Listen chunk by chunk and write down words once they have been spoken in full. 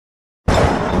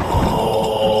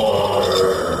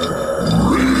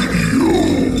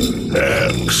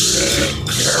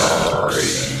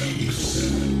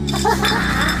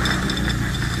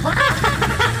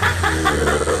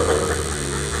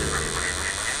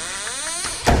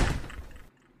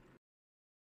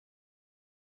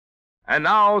And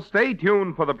now, stay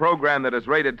tuned for the program that is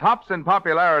rated tops in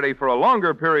popularity for a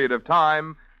longer period of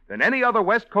time than any other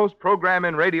West Coast program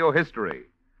in radio history.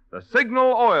 The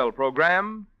Signal Oil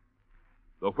program,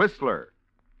 The Whistler.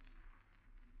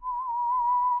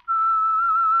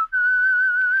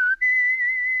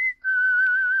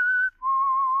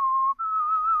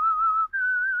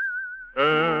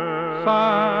 S-I-G-N-A-L.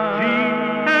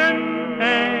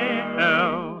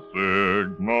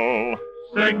 Signal.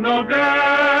 Signal gasoline.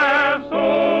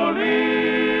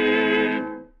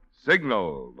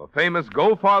 Signal, the famous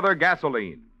Go Farther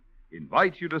gasoline,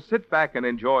 invites you to sit back and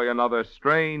enjoy another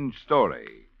strange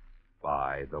story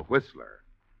by The Whistler.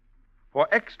 For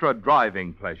extra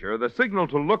driving pleasure, the signal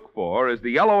to look for is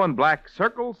the yellow and black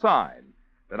circle sign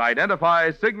that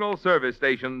identifies signal service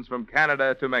stations from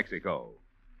Canada to Mexico.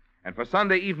 And for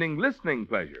Sunday evening listening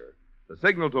pleasure, the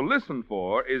signal to listen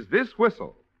for is this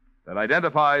whistle that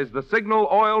identifies the Signal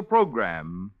Oil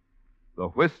program, The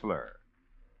Whistler.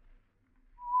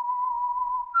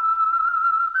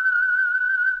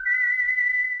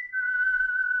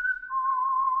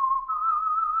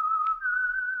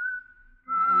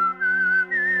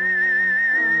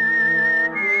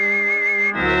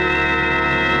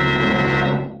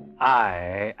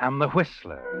 I am the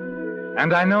Whistler,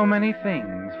 and I know many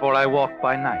things, for I walk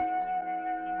by night.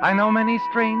 I know many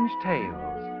strange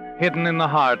tales, hidden in the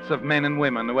hearts of men and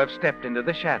women who have stepped into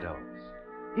the shadows.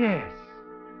 Yes,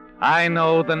 I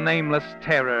know the nameless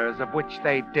terrors of which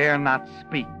they dare not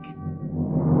speak.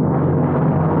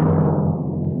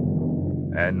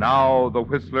 And now, the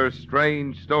Whistler's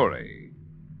strange story,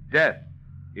 Death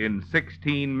in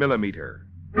 16 millimeter.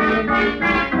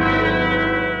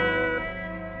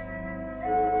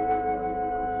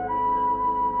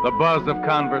 The buzz of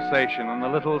conversation in the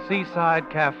little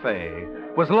seaside cafe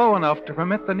was low enough to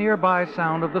permit the nearby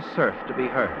sound of the surf to be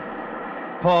heard.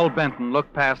 Paul Benton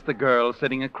looked past the girl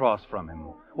sitting across from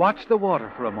him, watched the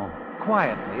water for a moment,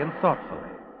 quietly and thoughtfully,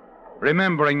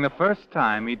 remembering the first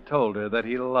time he'd told her that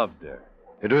he loved her.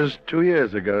 It was 2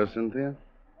 years ago, Cynthia.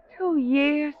 2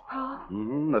 years, Paul?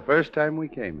 Mm-hmm. The first time we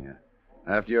came here.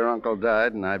 After your uncle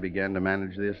died and I began to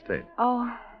manage the estate.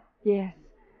 Oh, yes.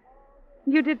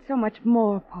 You did so much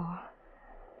more, Paul.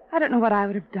 I don't know what I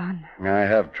would have done. I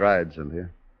have tried,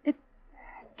 Cynthia. It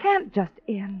can't just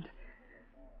end.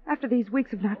 After these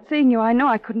weeks of not seeing you, I know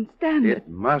I couldn't stand it. It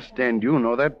must end. You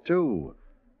know that, too.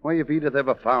 Why, if Edith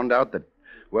ever found out that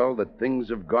things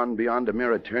have gone beyond a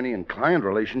mere attorney and client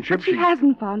relationship, but she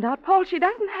hasn't found out, Paul. She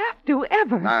doesn't have to,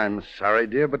 ever. I'm sorry,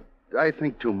 dear, but I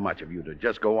think too much of you to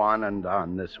just go on and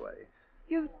on this way.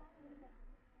 You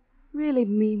really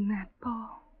mean that,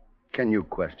 Paul? Can you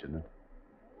question it?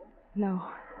 No.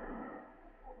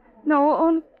 No,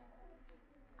 only...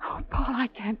 Oh, Paul, I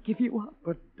can't give you up.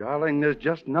 But, darling, there's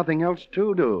just nothing else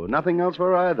to do. Nothing else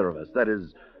for either of us. That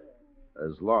is,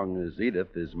 as long as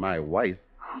Edith is my wife.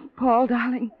 Oh, Paul,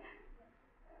 darling,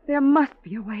 there must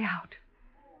be a way out.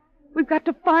 We've got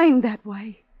to find that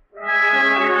way.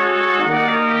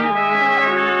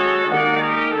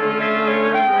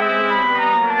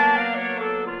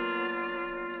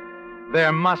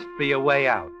 There must be a way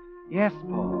out. Yes,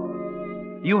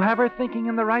 Paul. You have her thinking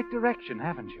in the right direction,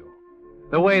 haven't you?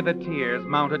 The way the tears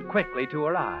mounted quickly to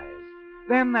her eyes.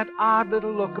 Then that odd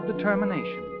little look of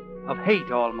determination, of hate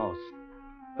almost.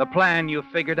 The plan you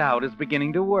figured out is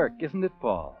beginning to work, isn't it,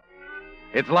 Paul?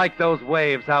 It's like those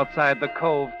waves outside the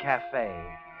Cove Cafe,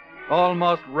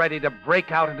 almost ready to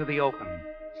break out into the open,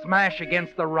 smash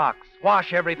against the rocks,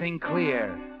 wash everything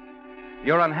clear.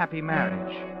 Your unhappy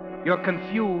marriage, your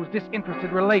confused,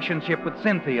 disinterested relationship with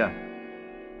Cynthia.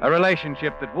 A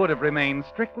relationship that would have remained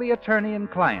strictly attorney and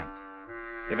client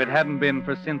if it hadn't been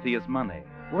for Cynthia's money.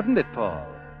 Wouldn't it, Paul?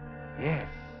 Yes.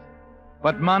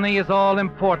 But money is all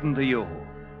important to you,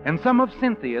 and some of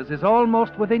Cynthia's is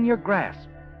almost within your grasp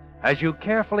as you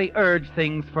carefully urge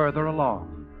things further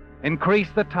along, increase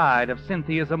the tide of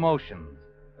Cynthia's emotions,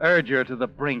 urge her to the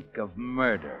brink of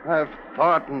murder. I've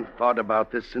thought and thought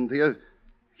about this, Cynthia.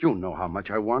 You know how much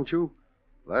I want you.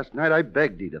 Last night I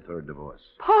begged Edith for a divorce.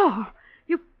 Paul,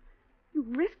 you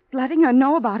risked letting her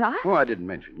know about us? Oh, I didn't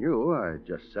mention you. I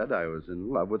just said I was in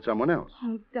love with someone else.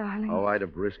 Oh, darling. Oh, I'd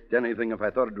have risked anything if I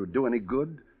thought it would do any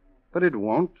good. But it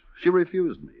won't. She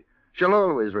refused me. She'll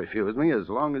always refuse me as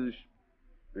long as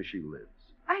she lives.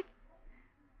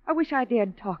 I wish I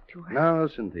dared talk to her. No,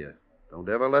 Cynthia. Don't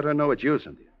ever let her know it's you,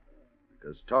 Cynthia.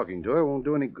 Because talking to her won't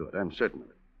do any good. I'm certain of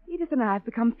it. Edith and I have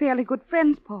become fairly good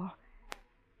friends, Paul.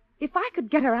 If I could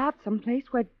get her out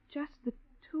someplace where just the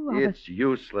two of us... It's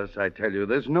useless, I tell you.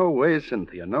 There's no way,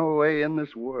 Cynthia. No way in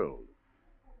this world.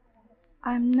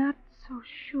 I'm not so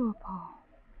sure, Paul.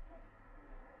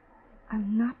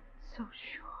 I'm not so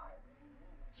sure.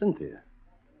 Cynthia,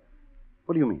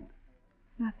 what do you mean?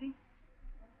 Nothing.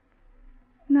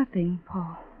 Nothing,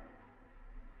 Paul.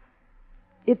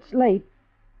 It's late.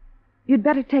 You'd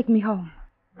better take me home.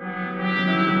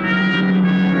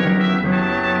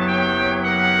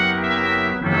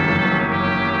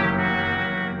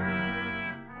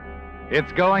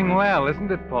 It's going well,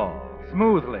 isn't it, Paul?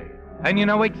 Smoothly. And you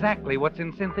know exactly what's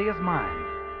in Cynthia's mind.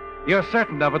 You're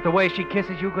certain of it the way she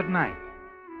kisses you goodnight.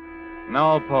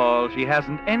 No, Paul, she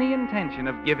hasn't any intention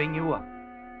of giving you up.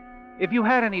 If you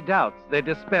had any doubts, they're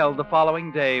dispelled the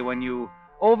following day when you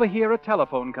overhear a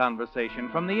telephone conversation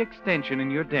from the extension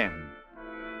in your den.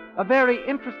 A very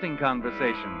interesting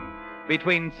conversation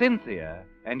between Cynthia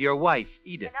and your wife,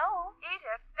 Edith. Hello?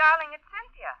 Edith, darling, it's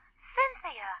Cynthia.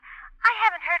 Cynthia, I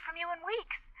haven't heard from you in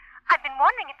weeks. I've been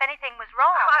wondering if anything was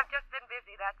wrong. Oh, I've just been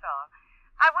busy, that's all.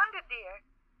 I wondered, dear,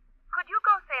 could you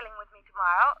go sailing with me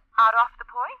tomorrow, out off the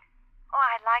point? Oh,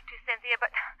 I'd like to, Cynthia,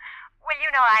 but, well, you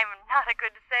know I'm not a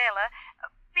good sailor.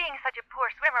 Being such a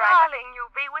poor swimmer, Darling,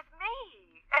 you'll be with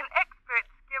me, an expert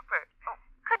skipper. Oh,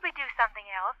 could we do something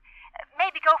else?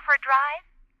 Maybe go for a drive?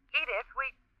 Edith,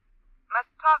 we must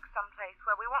talk someplace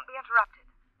where we won't be interrupted.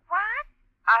 What?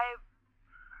 I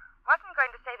wasn't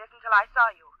going to say this until I saw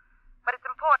you, but it's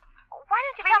important. Why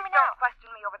don't you Please tell me now? don't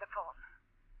question me over the phone.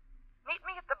 Meet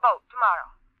me at the boat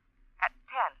tomorrow at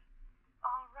 10.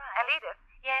 All right. And Edith,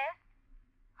 Yes?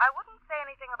 I wouldn't say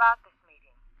anything about this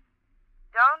meeting.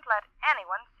 Don't let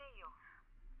anyone see you.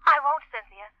 I won't,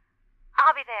 Cynthia.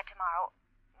 I'll be there tomorrow.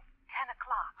 10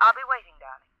 o'clock. I'll be waiting,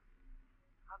 darling.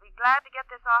 I'll be glad to get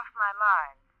this off my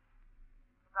mind.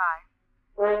 Goodbye.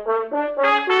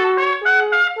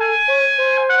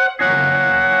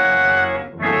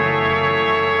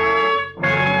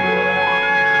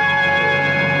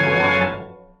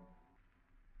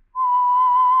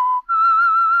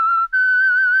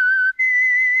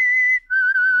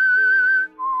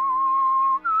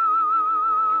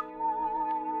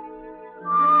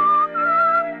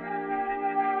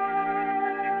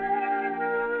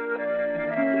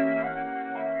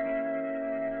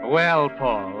 Well,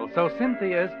 Paul, so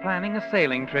Cynthia is planning a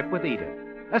sailing trip with Edith,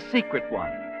 a secret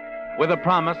one, with a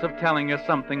promise of telling her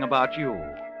something about you.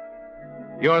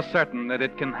 You're certain that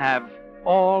it can have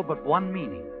all but one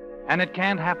meaning, and it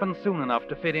can't happen soon enough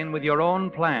to fit in with your own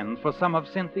plans for some of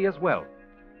Cynthia's wealth.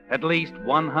 At least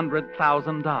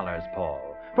 $100,000,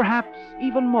 Paul. Perhaps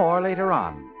even more later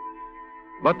on.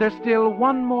 But there's still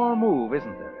one more move,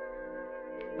 isn't there?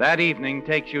 That evening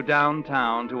takes you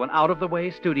downtown to an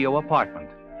out-of-the-way studio apartment,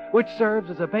 which serves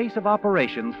as a base of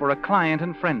operations for a client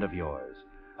and friend of yours,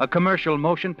 a commercial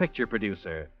motion picture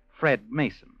producer, Fred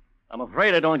Mason. I'm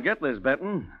afraid I don't get this,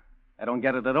 Benton. I don't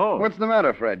get it at all. What's the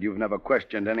matter, Fred? You've never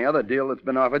questioned any other deal that's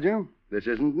been offered you? This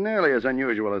isn't nearly as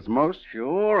unusual as most.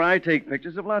 Sure, I take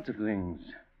pictures of lots of things.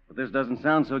 But this doesn't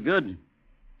sound so good.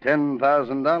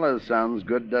 $10,000 sounds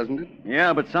good, doesn't it?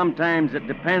 Yeah, but sometimes it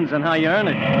depends on how you earn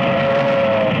it.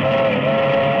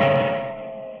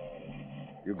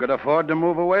 You could afford to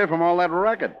move away from all that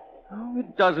racket. Oh,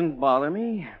 it doesn't bother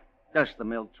me. Just the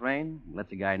milk train.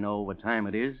 Lets a guy know what time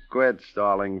it is. Quit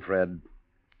stalling, Fred.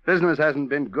 Business hasn't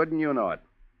been good, and you know it.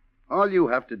 All you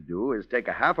have to do is take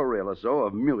a half a reel or so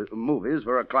of movies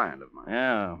for a client of mine.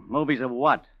 Yeah, movies of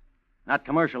what? Not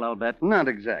commercial, I'll bet. Not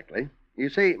exactly. You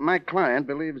see, my client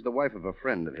believes the wife of a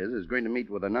friend of his is going to meet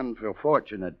with an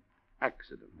unfortunate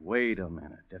accident. Wait a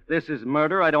minute. If this is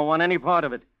murder, I don't want any part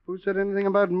of it. Who said anything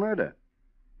about murder?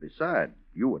 Besides,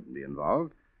 you wouldn't be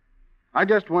involved. I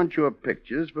just want your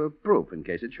pictures for proof in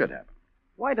case it should happen.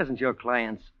 Why doesn't your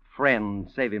client's friend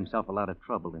save himself a lot of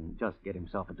trouble and just get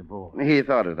himself a divorce? He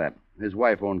thought of that. His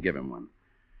wife won't give him one.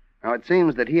 Now, it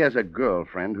seems that he has a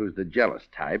girlfriend who's the jealous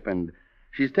type, and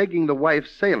she's taking the wife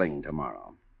sailing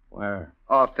tomorrow. Where?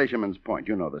 Off Fisherman's Point.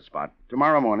 You know the spot.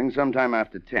 Tomorrow morning, sometime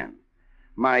after 10.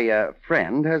 My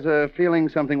friend has a feeling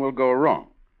something will go wrong.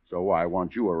 So I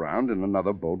want you around in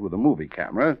another boat with a movie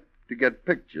camera to get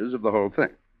pictures of the whole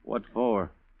thing. What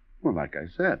for? Well, like I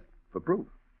said, for proof.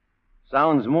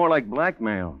 Sounds more like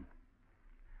blackmail.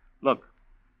 Look,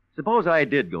 suppose I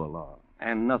did go along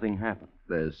and nothing happened.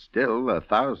 There's still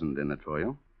 $1,000 in it for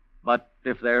you. But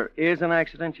if there is an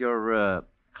accident, your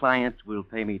client will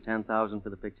pay me $10,000 for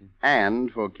the picture? And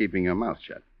for keeping your mouth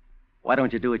shut. Why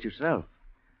don't you do it yourself?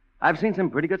 I've seen some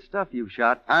pretty good stuff you've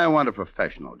shot. I want a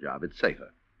professional job. It's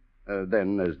safer.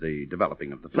 Then there's the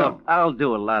developing of the film. Look, I'll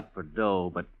do a lot for dough,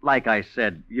 but like I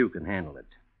said, you can handle it.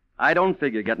 I don't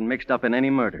figure getting mixed up in any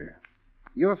murder.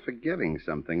 You're forgetting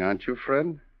something, aren't you,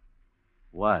 Fred?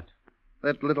 What?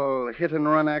 That little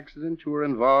hit-and-run accident you were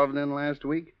involved in last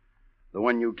week? The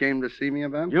one you came to see me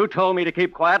about? You told me to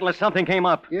keep quiet unless something came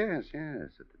up. Yes.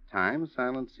 At the time,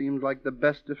 silence seemed like the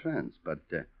best defense. But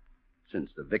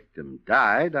since the victim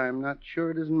died, I'm not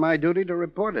sure it isn't my duty to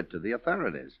report it to the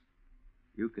authorities.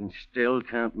 You can still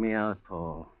count me out,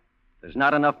 Paul. There's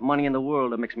not enough money in the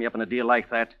world to mix me up in a deal like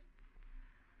that.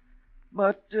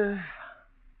 But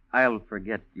I'll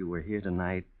forget you were here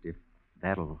tonight, if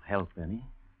that'll help any.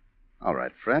 All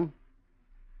right, friend.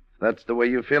 If that's the way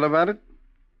you feel about it,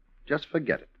 just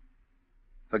forget it.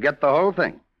 Forget the whole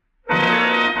thing.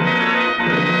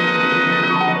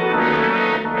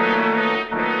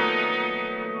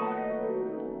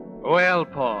 Well,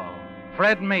 Paul,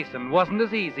 Fred Mason wasn't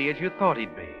as easy as you thought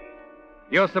he'd be.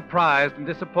 You're surprised and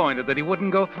disappointed that he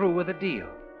wouldn't go through with the deal.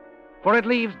 For it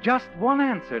leaves just one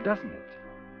answer, doesn't it?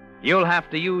 You'll have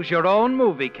to use your own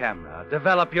movie camera,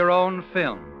 develop your own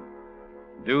film.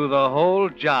 Do the whole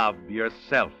job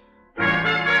yourself.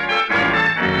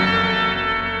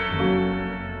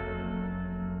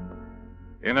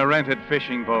 In a rented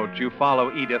fishing boat, you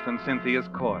follow Edith and Cynthia's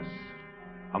course.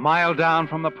 A mile down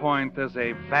from the point, there's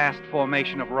a vast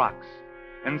formation of rocks,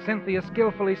 and Cynthia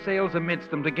skillfully sails amidst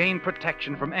them to gain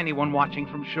protection from anyone watching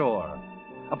from shore.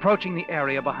 Approaching the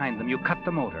area behind them, you cut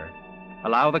the motor,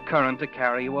 allow the current to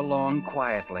carry you along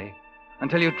quietly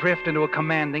until you drift into a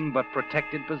commanding but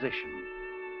protected position.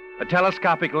 A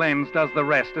telescopic lens does the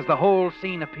rest as the whole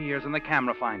scene appears in the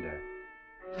camera finder.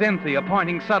 Cynthia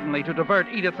pointing suddenly to divert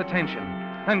Edith's attention,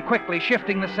 then quickly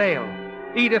shifting the sail.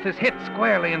 Edith is hit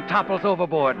squarely and topples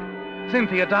overboard.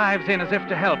 Cynthia dives in as if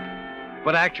to help,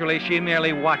 but actually she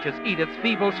merely watches Edith's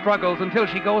feeble struggles until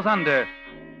she goes under.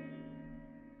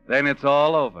 Then it's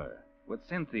all over, with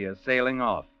Cynthia sailing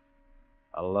off,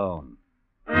 alone.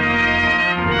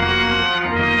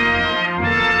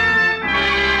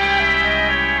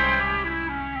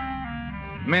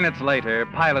 Minutes later,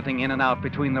 piloting in and out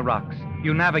between the rocks,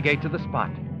 you navigate to the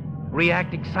spot.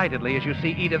 React excitedly as you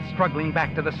see Edith struggling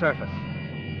back to the surface,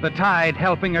 the tide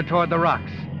helping her toward the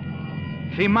rocks.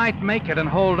 She might make it and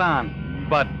hold on,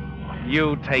 but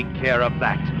you take care of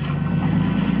that.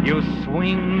 You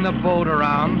swing the boat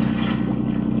around.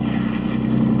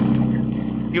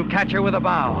 You catch her with a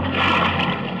bow.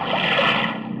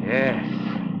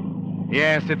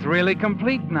 Yes, it's really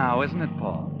complete now, isn't it,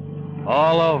 Paul?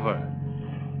 All over.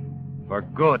 For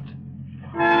good.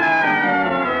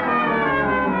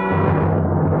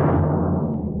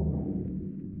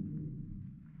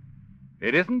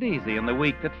 It isn't easy in the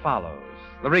week that follows.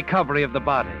 The recovery of the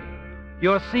body,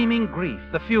 your seeming grief,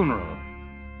 the funeral.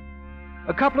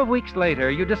 A couple of weeks later,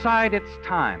 you decide it's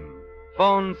time.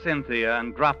 Phone Cynthia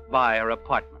and drop by her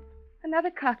apartment.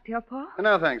 Another cocktail, Paul?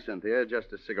 No, thanks, Cynthia.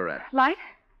 Just a cigarette. Light?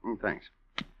 Thanks.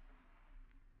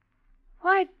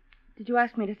 Why did you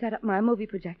ask me to set up my movie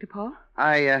projector, Paul?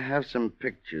 I have some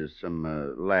pictures,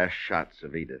 some last shots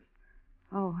of Edith.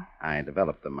 Oh. I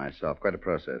developed them myself. Quite a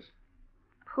process.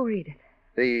 Poor Edith.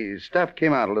 The stuff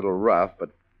came out a little rough,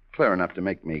 but clear enough to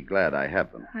make me glad I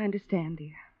have them. I understand,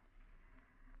 dear.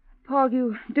 Paul,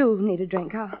 you do need a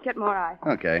drink. I'll get more ice.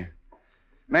 Okay.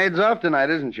 Maid's off tonight,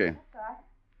 isn't she?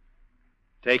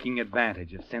 Taking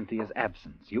advantage of Cynthia's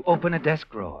absence, you open a desk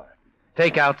drawer,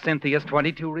 take out Cynthia's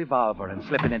 .22 revolver, and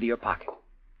slip it into your pocket.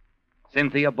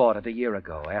 Cynthia bought it a year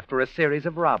ago after a series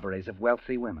of robberies of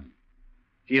wealthy women.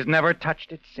 She's never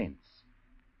touched it since.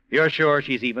 You're sure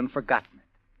she's even forgotten it.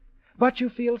 But you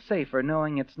feel safer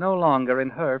knowing it's no longer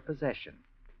in her possession.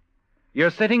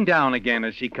 You're sitting down again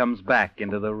as she comes back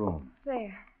into the room.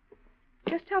 There.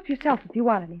 Just help yourself if you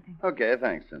want anything. Okay,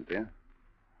 thanks, Cynthia.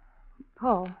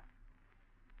 Paul,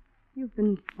 you've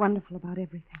been wonderful about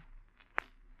everything.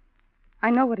 I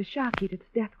know what a shock Edith's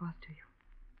death was to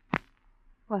you.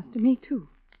 Was to me, too.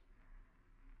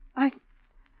 I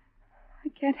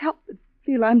can't help but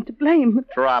feel I'm to blame.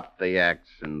 Drop the act,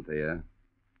 Cynthia.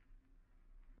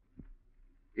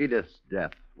 Edith's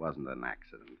death wasn't an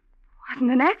accident.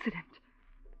 Wasn't an accident?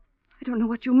 I don't know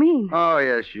what you mean. Oh,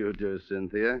 yes, you do,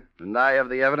 Cynthia. And I have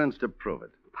the evidence to prove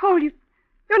it. Paul,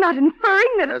 you're not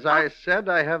inferring that... As I said,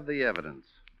 I have the evidence.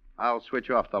 I'll switch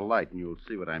off the light and you'll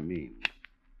see what I mean.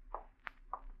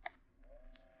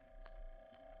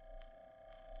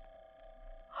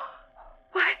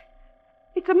 Why,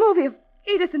 it's a movie of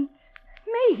Edith and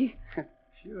me.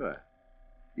 Sure.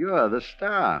 You're the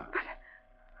star. But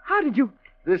how did you...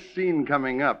 This scene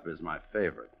coming up is my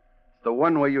favorite. It's the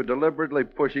one where you deliberately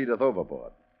push Edith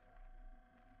overboard.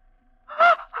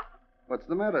 What's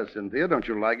the matter, Cynthia? Don't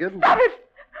you like it? Stop it!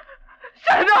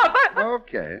 Shut it up!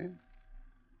 Okay.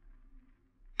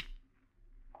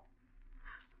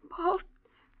 Paul,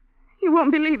 you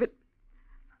won't believe it.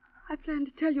 I plan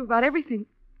to tell you about everything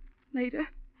later.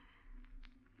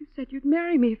 You said you'd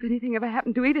marry me if anything ever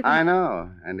happened to Edith. I know,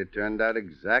 and it turned out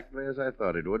exactly as I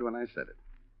thought it would when I said it.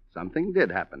 Something did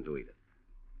happen to Edith.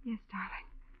 Yes, darling.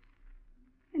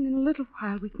 And in a little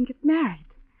while we can get married.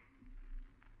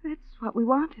 That's what we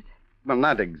wanted. Well,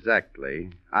 not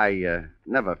exactly. I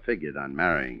never figured on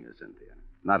marrying you, Cynthia.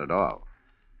 Not at all.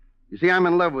 You see, I'm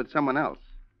in love with someone else.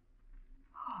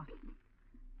 Oh,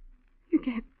 you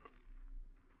can't.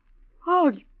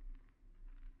 Oh,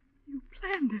 you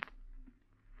planned it.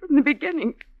 From the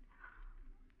beginning.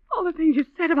 All the things you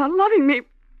said about loving me. It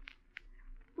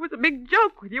was a big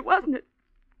joke with you, wasn't it?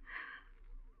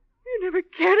 You never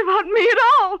cared about me at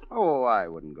all. Oh, I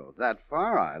wouldn't go that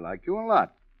far. I like you a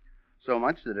lot. So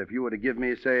much that if you were to give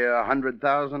me, say,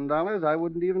 $100,000, I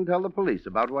wouldn't even tell the police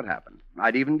about what happened.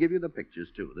 I'd even give you the pictures,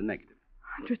 too, the negative.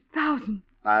 100,000.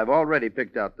 I've already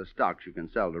picked out the stocks you can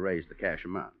sell to raise the cash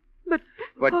amount. But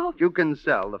Paul... you can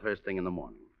sell the first thing in the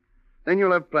morning. Then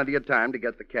you'll have plenty of time to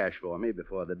get the cash for me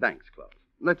before the banks close.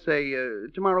 Let's say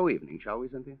tomorrow evening, shall we,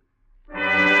 Cynthia?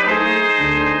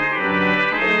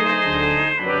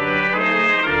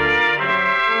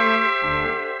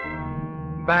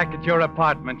 Back at your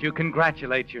apartment, you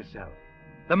congratulate yourself.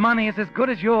 The money is as good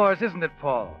as yours, isn't it,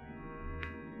 Paul?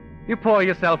 You pour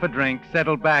yourself a drink,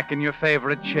 settle back in your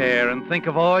favorite chair, and think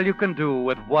of all you can do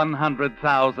with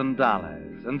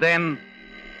 $100,000. And then...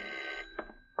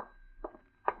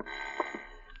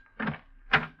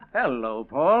 Hello,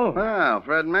 Paul. Well,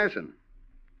 Fred Mason.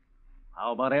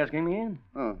 How about asking me in?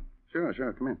 Oh, sure.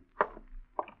 Come in.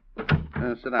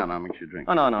 Sit down. I'll mix you a drink.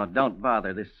 Oh, no. Don't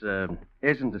bother. This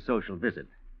isn't a social visit.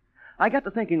 I got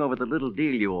to thinking over the little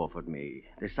deal you offered me.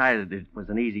 Decided it was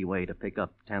an easy way to pick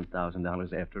up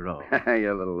 $10,000 after all.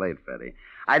 You're a little late, Freddie.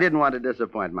 I didn't want to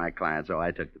disappoint my client, so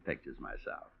I took the pictures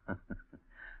myself.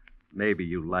 Maybe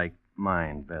you like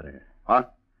mine better.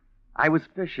 What? I was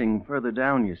fishing further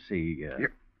down, you see.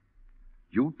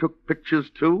 You took pictures,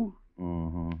 too?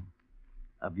 Mm-hmm.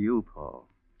 Of you, Paul.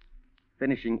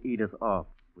 Finishing Edith off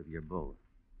with your boat.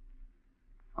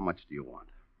 How much do you want?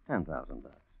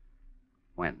 $10,000.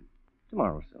 When?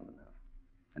 Tomorrow soon enough.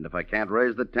 And if I can't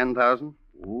raise the $10,000?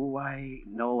 Oh, I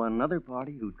know another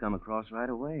party who'd come across right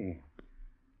away.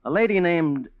 A lady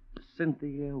named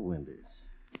Cynthia Winters.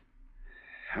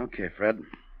 Okay, Fred.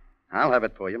 I'll have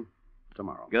it for you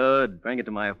tomorrow. Good. Bring it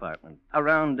to my apartment.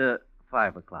 Around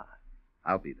 5 o'clock.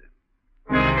 I'll be there.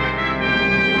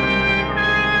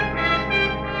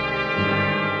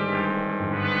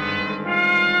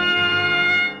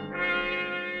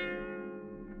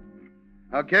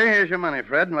 Okay, here's your money,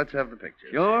 Fred, and let's have the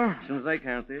pictures. Sure, as soon as I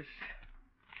count this.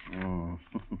 Oh,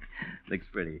 looks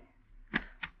pretty.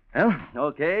 Well,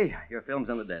 okay, your film's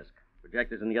on the desk.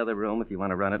 Projector's in the other room. If you want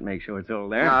to run it, make sure it's all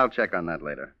there. I'll check on that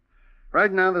later.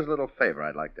 Right now, there's a little favor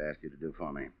I'd like to ask you to do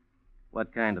for me.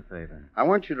 What kind of favor? I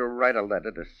want you to write a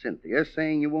letter to Cynthia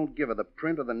saying you won't give her the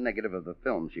print or the negative of the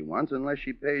film she wants unless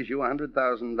she pays you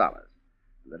 $100,000.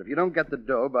 That if you don't get the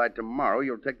dough by tomorrow,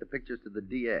 you'll take the pictures to the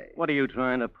DA. What are you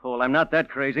trying to pull? I'm not that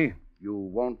crazy. You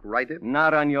won't write it?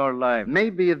 Not on your life.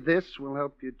 Maybe this will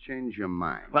help you change your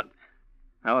mind. What?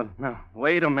 Now,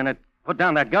 wait a minute. Put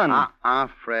down that gun.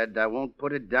 Fred, I won't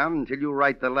put it down until you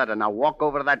write the letter. Now walk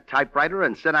over to that typewriter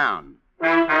and sit down.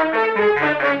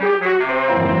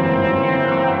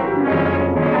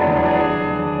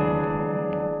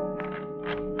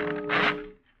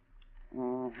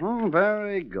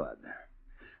 Very good.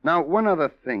 Now, one other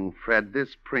thing, Fred.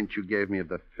 This print you gave me of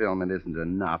the film, it isn't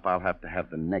enough. I'll have to have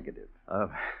the negative. Well,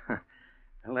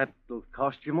 that'll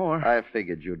cost you more. I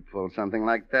figured you'd pull something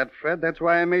like that, Fred. That's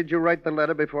why I made you write the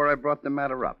letter before I brought the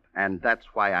matter up. And that's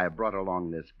why I brought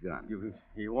along this gun.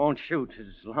 You won't shoot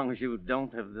as long as you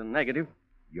don't have the negative.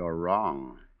 You're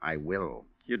wrong. I will.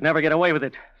 You'd never get away with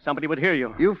it. Somebody would hear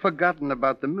you. You've forgotten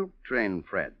about the milk train,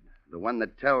 Fred. The one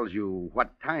that tells you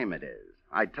what time it is.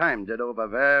 I timed it over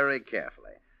very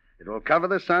carefully. It will cover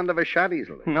the sound of a shot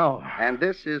easily. No. And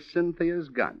this is Cynthia's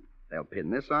gun. They'll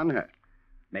pin this on her.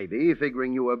 Maybe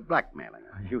figuring you were blackmailing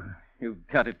her. You've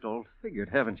got it all figured,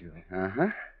 haven't you?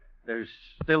 Uh-huh. There's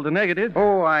still the negative.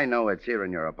 Oh, I know it's here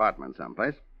in your apartment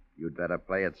someplace. You'd better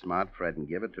play it smart, Fred, and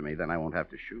give it to me. Then I won't have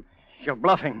to shoot. You're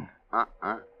bluffing.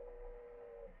 There's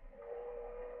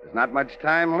not much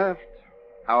time left.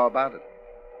 How about it?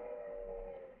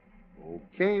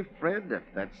 Okay, Fred, if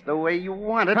that's the way you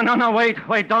want it. No, wait,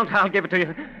 don't. I'll give it to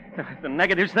you. The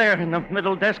negative's there in the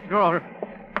middle desk drawer.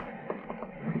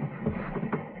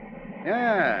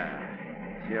 Yeah.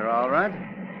 You're all right?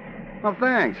 Well,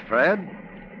 thanks, Fred.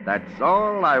 That's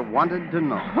all I wanted to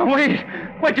know. Oh, wait,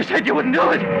 you said you wouldn't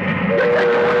do it.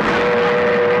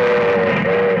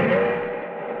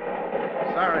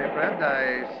 Sorry, Fred,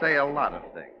 I say a lot of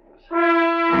things.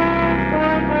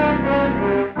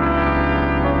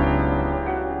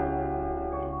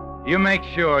 You make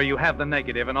sure you have the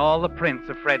negative and all the prints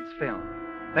of Fred's film.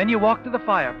 Then you walk to the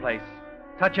fireplace,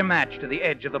 touch a match to the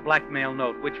edge of the blackmail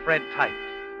note which Fred typed,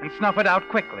 and snuff it out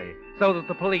quickly so that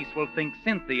the police will think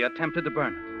Cynthia attempted to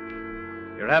burn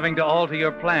it. You're having to alter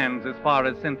your plans as far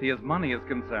as Cynthia's money is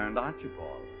concerned, aren't you,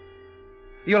 Paul?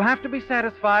 You'll have to be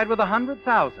satisfied with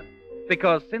 $100,000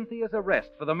 because Cynthia's arrest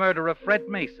for the murder of Fred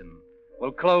Mason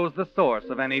will close the source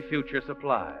of any future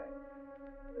supply.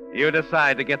 You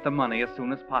decide to get the money as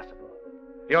soon as possible.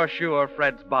 You're sure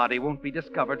Fred's body won't be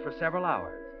discovered for several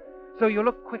hours. So you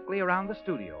look quickly around the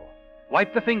studio,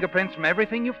 wipe the fingerprints from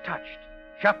everything you've touched,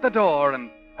 shut the door, and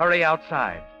hurry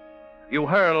outside. You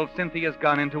hurl Cynthia's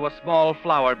gun into a small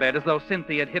flower bed as though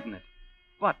Cynthia had hidden it,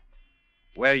 but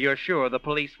where you're sure the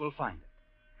police will find it.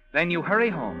 Then you hurry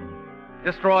home,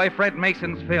 destroy Fred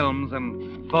Mason's films,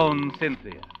 and phone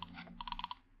Cynthia.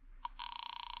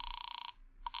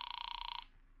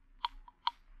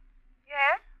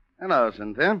 Yes? Hello,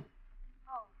 Cynthia.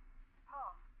 Oh,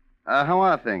 Paul. How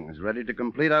are things? Ready to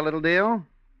complete our little deal?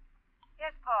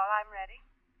 Yes, Paul, I'm ready.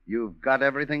 You've got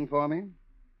everything for me?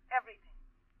 Everything.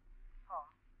 Paul.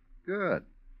 Good.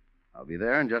 I'll be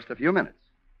there in just a few minutes.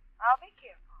 I'll be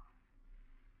careful.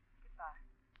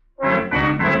 Goodbye.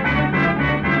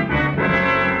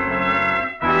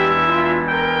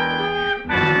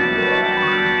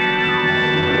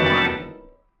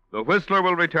 The Whistler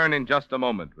will return in just a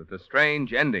moment with a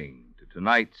strange ending to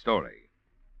tonight's story.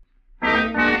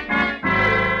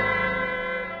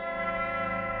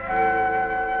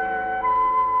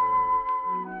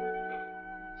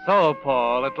 So,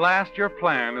 Paul, at last your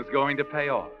plan is going to pay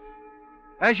off.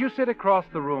 As you sit across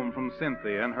the room from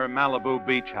Cynthia in her Malibu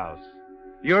beach house,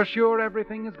 you're sure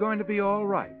everything is going to be all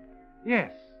right.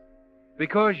 Yes,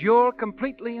 because you're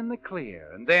completely in the clear,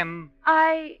 and then...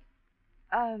 I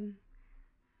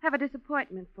have a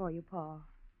disappointment for you, Paul.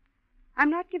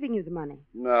 I'm not giving you the money.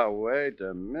 No, wait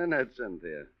a minute,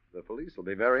 Cynthia. The police will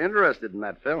be very interested in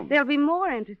that film. They'll be more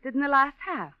interested in the last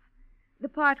half. The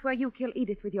part where you kill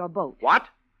Edith with your boat. What?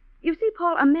 You see,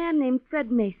 Paul, a man named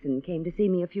Fred Mason came to see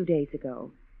me a few days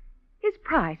ago. His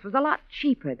price was a lot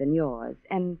cheaper than yours,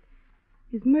 and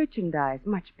his merchandise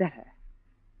much better.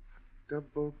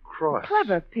 Double cross.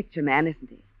 Clever picture man, isn't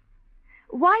he?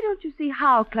 Why don't you see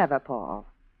how clever, Paul?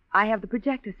 I have the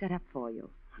projector set up for you.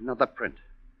 Another print.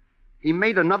 He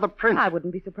made another print. I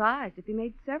wouldn't be surprised if he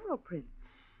made several prints.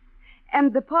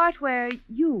 And the part where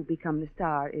you become the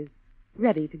star is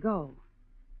ready to go.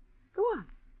 Go on.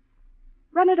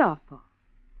 Run it off, Paul.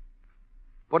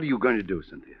 What are you going to do,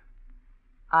 Cynthia?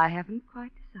 I haven't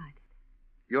quite decided.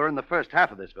 You're in the first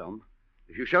half of this film.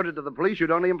 If you showed it to the police, you'd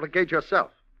only implicate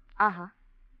yourself. Uh-huh.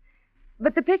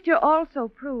 But the picture also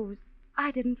proves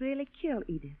I didn't really kill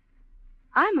Edith.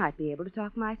 I might be able to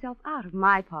talk myself out of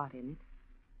my part in it.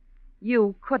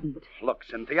 You couldn't. Look,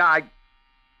 Cynthia,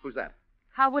 Who's that?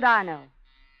 How would I know?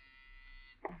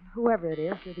 Whoever it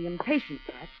is, you're the impatient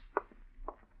type.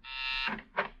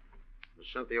 Miss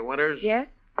Cynthia Winters? Yes?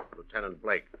 Lieutenant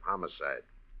Blake, homicide.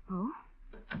 Oh?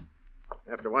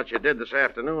 After what you did this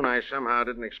afternoon, I somehow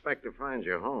didn't expect to find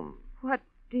you home. What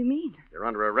do you mean? You're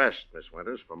under arrest, Miss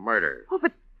Winters, for murder. Oh,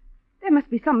 but there must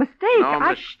be some mistake. No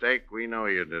mistake. We know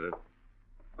you did it.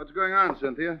 What's going on,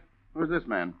 Cynthia? Who's this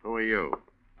man? Who are you?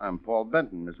 I'm Paul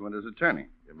Benton, Miss Winters' attorney.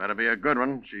 You better be a good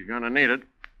one. She's going to need it.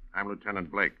 I'm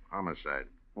Lieutenant Blake, homicide.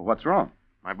 Well, what's wrong?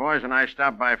 My boys and I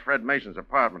stopped by Fred Mason's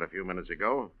apartment a few minutes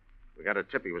ago. We got a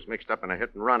tip he was mixed up in a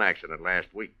hit-and-run accident last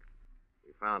week.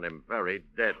 We found him buried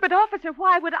dead. But, officer,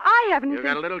 why would I have anything... You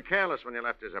got a little careless when you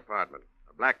left his apartment.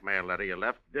 The blackmail letter you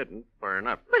left didn't burn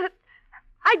up. But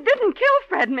I didn't kill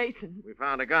Fred Mason. We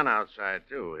found a gun outside,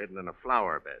 too, hidden in a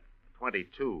flower bed.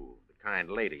 22, the kind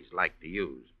ladies like to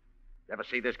use. You ever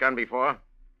see this gun before?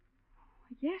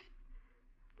 Yes,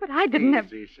 but I didn't have...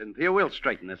 Easy, Cynthia. We'll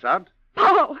straighten this out.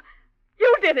 Paul,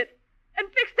 you did it and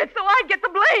fixed it so I'd get the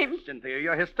blame. Cynthia,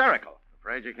 you're hysterical.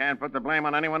 Afraid you can't put the blame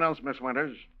on anyone else, Miss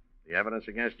Winters. The evidence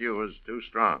against you is too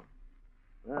strong.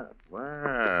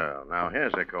 Well, now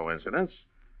here's a coincidence.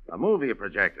 A movie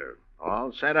projector,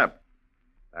 all set up.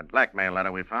 That blackmail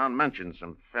letter we found mentioned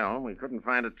some film. We couldn't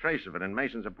find a trace of it in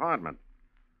Mason's apartment.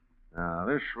 Now,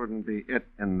 this wouldn't be it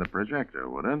in the projector,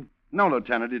 would it? No,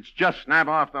 Lieutenant, it's just... Snap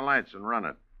off the lights and run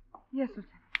it. Yes, Lieutenant.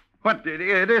 But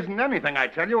it isn't anything, I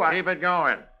tell you. Keep it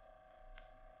going.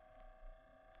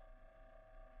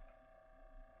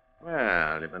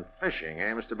 Well, you've been fishing,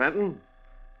 eh, Mr. Benton?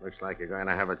 Looks like you're going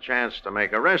to have a chance to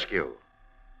make a rescue.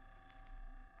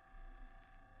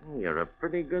 You're a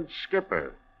pretty good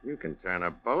skipper. You can turn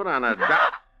a boat on a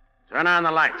dock. Turn on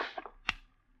the lights.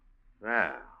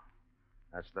 Well,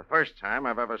 that's the first time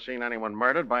I've ever seen anyone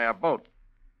murdered by a boat.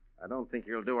 I don't think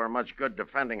you'll do her much good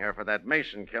defending her for that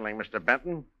Mason killing, Mr.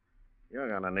 Benton. You're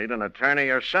going to need an attorney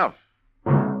yourself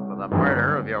for the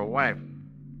murder of your wife.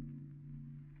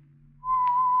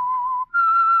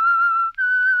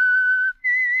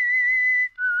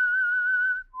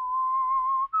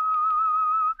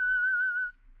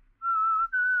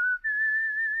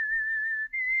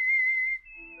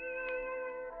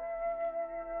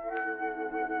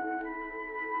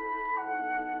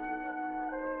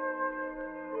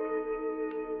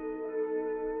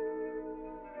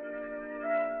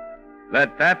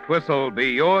 Let that whistle be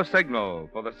your signal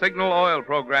for the Signal Oil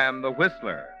program, The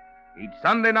Whistler, each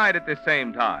Sunday night at this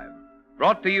same time.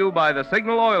 Brought to you by the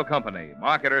Signal Oil Company,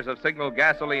 marketers of Signal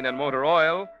gasoline and motor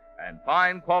oil and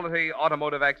fine quality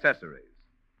automotive accessories.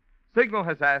 Signal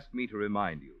has asked me to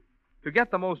remind you, to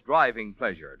get the most driving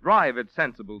pleasure, drive at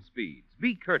sensible speeds,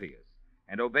 be courteous,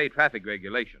 and obey traffic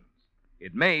regulations.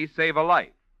 It may save a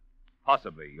life,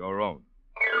 possibly your own.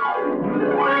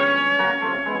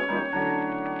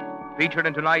 Featured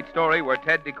in tonight's story were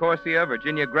Ted DeCorsia,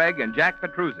 Virginia Gregg, and Jack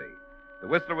Petruzzi. The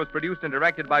Whistler was produced and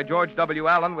directed by George W.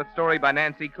 Allen, with story by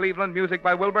Nancy Cleveland, music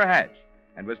by Wilbur Hatch,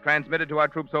 and was transmitted to our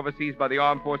troops overseas by the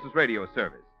Armed Forces Radio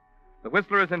Service. The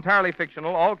Whistler is entirely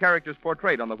fictional. All characters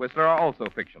portrayed on The Whistler are also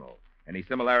fictional. Any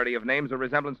similarity of names or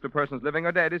resemblance to persons living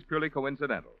or dead is purely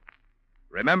coincidental.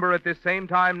 Remember, at this same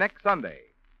time next Sunday,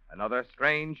 another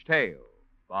strange tale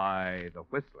by The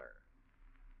Whistler.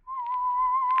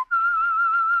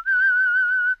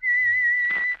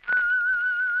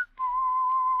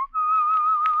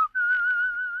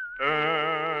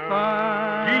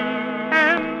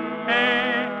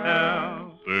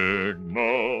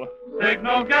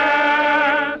 Signal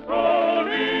gasoline.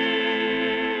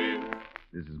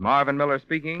 This is Marvin Miller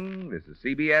speaking. This is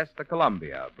CBS, the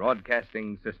Columbia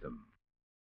Broadcasting System.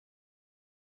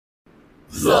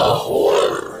 The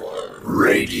Horror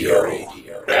Radio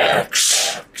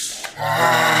X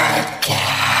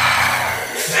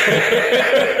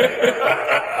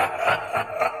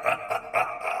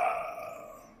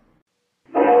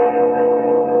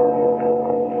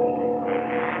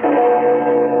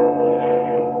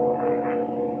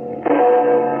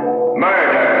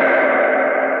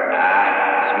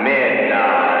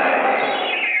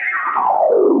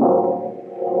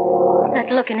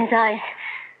Look in his eyes,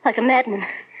 like a madman.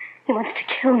 He wants to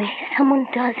kill me. Someone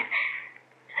does.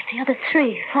 Like the other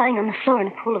three, lying on the floor in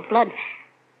a pool of blood.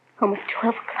 Almost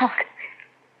 12 o'clock.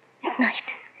 It's night.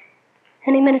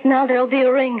 Any minute now there'll be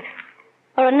a ring.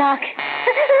 Or a knock.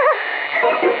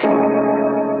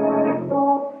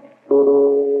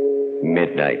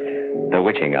 Midnight, the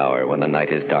witching hour when the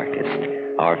night is darkest.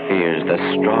 Our fears the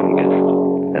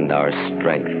strongest, and our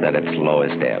strength at its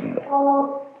lowest ebb.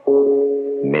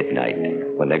 Midnight,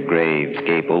 when the graves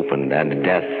gape open and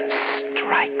death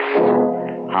strikes.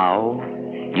 How?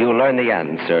 You'll learn the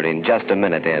answer in just a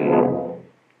minute in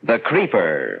The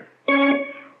Creeper.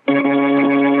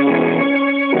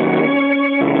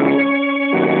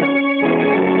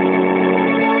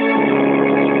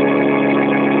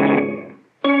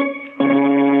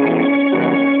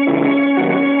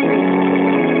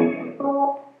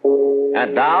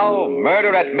 And now,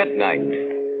 Murder at Midnight.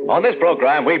 On this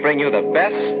program, we bring you the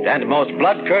best and most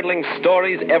blood-curdling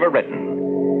stories ever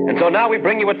written. And so now we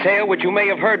bring you a tale which you may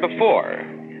have heard before.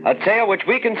 A tale which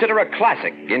we consider a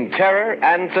classic in terror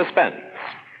and suspense.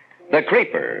 The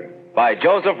Creeper, by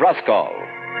Joseph Ruskall.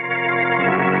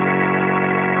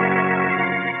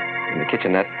 In the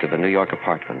kitchenette of a New York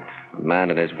apartment, a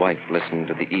man and his wife listened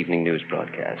to the evening news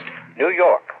broadcast. New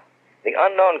York. The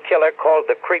unknown killer called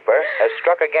the Creeper has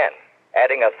struck again,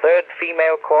 adding a third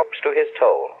female corpse to his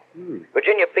toll.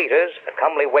 Virginia Peters, a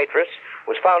comely waitress,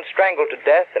 was found strangled to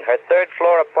death in her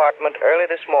third-floor apartment early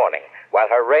this morning while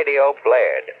her radio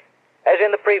blared. As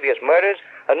in the previous murders,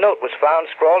 a note was found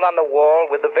scrawled on the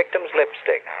wall with the victim's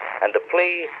lipstick, and the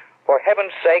plea, "For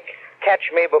heaven's sake,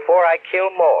 catch me before I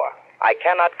kill more. I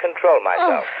cannot control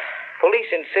myself."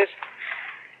 Police insist...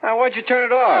 Now, why'd you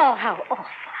turn it off? Oh, how awful.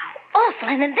 Awful,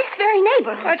 and in this very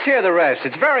neighborhood. Let's hear the rest.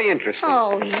 It's very interesting.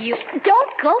 Oh, you...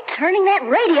 Don't go turning that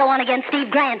radio on again,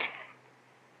 Steve Grant.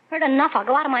 Heard enough. I'll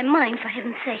go out of my mind, for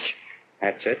heaven's sake.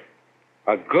 That's it.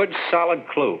 A good, solid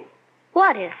clue.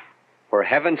 What is? For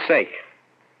heaven's sake.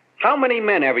 How many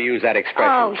men ever use that expression?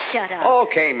 Oh, shut up.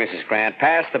 Okay, Mrs. Grant.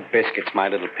 Pass the biscuits, my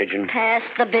little pigeon. Pass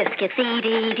the biscuits. Eat,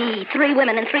 eat, eat. 3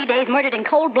 women in 3 days murdered in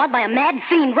cold blood by a mad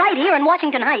fiend right here in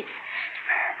Washington Heights.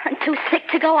 I'm too sick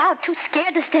to go out, too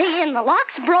scared to stay in. The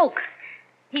lock's broke.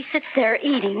 He sits there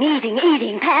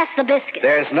eating. Pass the biscuit.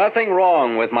 There's nothing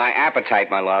wrong with my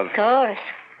appetite, my love. Of course.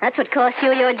 That's what cost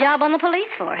you your job on the police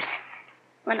force.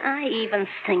 When I even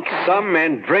think of Some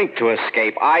men drink to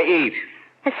escape. I eat.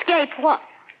 Escape what?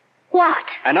 What?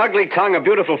 An ugly tongue, a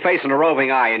beautiful face, and a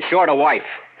roving eye. In short, a wife.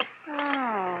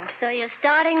 Oh, so you're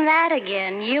starting that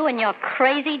again. You and your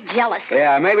crazy jealousy.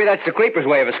 Yeah, maybe that's the creeper's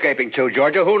way of escaping, too,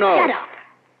 Georgia. Who knows? Shut up.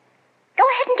 Go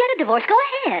ahead and get a divorce. Go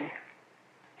ahead.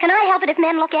 Can I help it if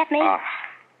men look at me? I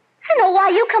don't know why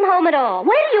you come home at all.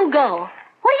 Where do you go?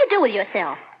 What do you do with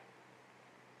yourself?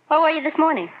 Where were you this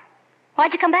morning?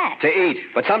 Why'd you come back? To eat.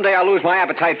 But someday I'll lose my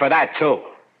appetite for that, too.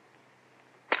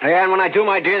 Yeah, and when I do,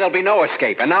 my dear, there'll be no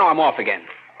escape. And now I'm off again.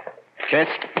 Kiss.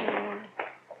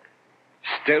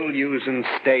 Still using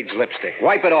stage lipstick.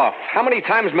 Wipe it off. How many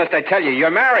times must I tell you?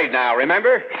 You're married now,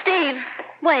 remember? Steve,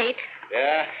 wait.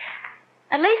 Yeah?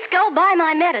 At least go buy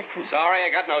my medicine. Sorry, I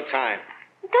got no time.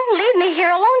 Don't leave me here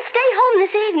alone. Stay home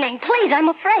this evening. Please, I'm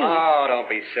afraid. Oh, don't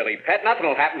be silly, pet. Nothing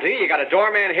will happen to you. You got a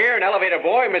doorman here, an elevator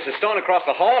boy, Mrs. Stone across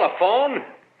the hall, a phone.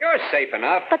 You're safe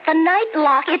enough. But the night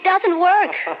lock, it doesn't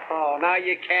work. Oh, now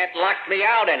you can't lock me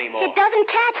out anymore. It doesn't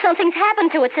catch. Something's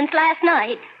happened to it since last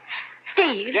night.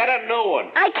 Steve. Get a new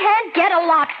one. I can't get a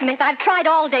locksmith. I've tried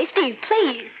all day. Steve,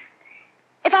 please.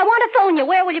 If I want to phone you,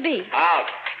 where will you be? Out.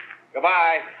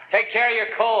 Goodbye. Take care of your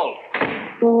cold.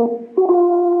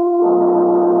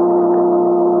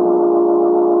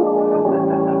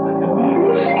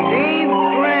 Steve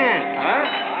Grant. Huh?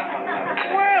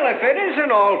 Well, if it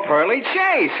isn't old Pearly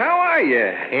Chase, how are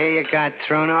you? Here you got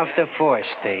thrown off the force,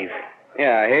 Steve.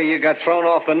 Yeah, I hear you got thrown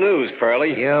off the news,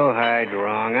 Pearly. You heard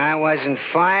wrong. I wasn't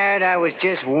fired. I was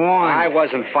just warned. I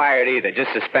wasn't fired either,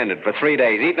 just suspended for 3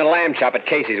 days, eating a lamb chop at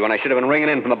Casey's when I should have been ringing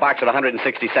in from the box at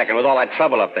 162nd with all that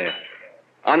trouble up there.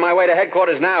 On my way to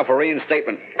headquarters now for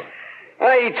reinstatement.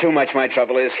 I eat too much, my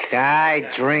trouble is. I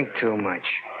drink too much.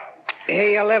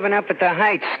 Hey, you're living up at the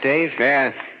Heights, Steve.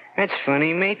 Yeah. That's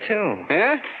funny, me too.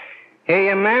 Yeah? Hey,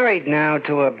 you're married now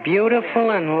to a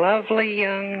beautiful and lovely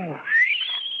young...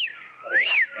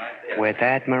 with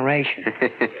admiration.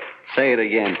 Say it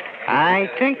again. I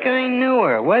think I knew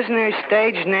her. Wasn't her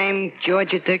stage name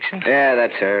Georgia Dixon? Yeah,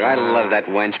 that's her. I love that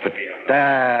wench, but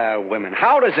women.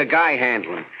 How does a guy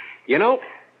handle them? You know,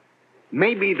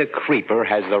 maybe the creeper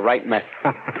has the right method.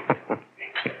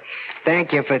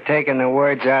 Thank you for taking the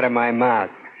words out of my mouth.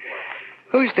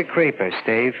 Who's the creeper,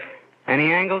 Steve?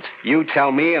 Any angles? You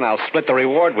tell me, and I'll split the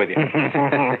reward with you.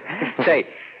 Say,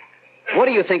 what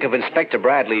do you think of Inspector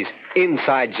Bradley's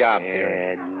inside job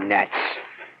theory? Nuts.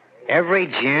 Every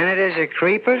janitor's a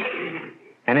creeper?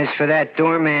 And as for that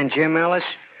doorman, Jim Ellis,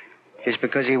 just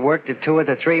because he worked at 2 of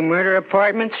the 3 murder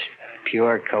apartments?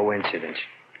 Pure coincidence.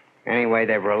 Anyway,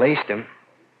 they've released him.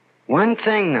 One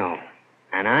thing, though,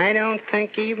 and I don't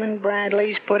think even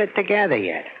Bradley's put it together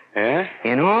yet. Yeah?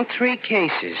 In all 3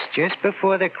 cases, just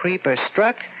before the creeper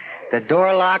struck, the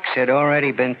door locks had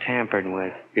already been tampered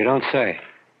with. You don't say.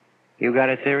 You got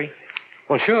a theory?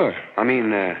 Well, sure. I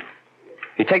mean,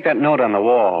 you take that note on the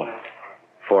wall.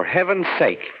 For heaven's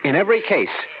sake, in every case,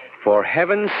 for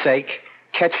heaven's sake,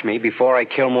 catch me before I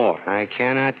kill more. I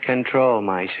cannot control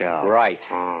myself. Right.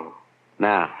 Oh.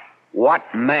 Now, what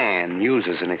man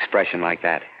uses an expression like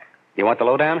that? You want the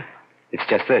lowdown? It's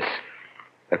just this.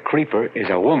 A creeper is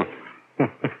a woman.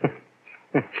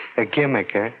 A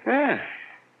gimmick, huh? Yeah.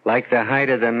 Like the height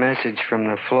of the message from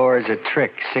the floor is a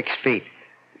trick, 6 feet.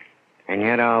 And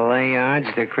yet I'll lay odds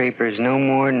the creeper's no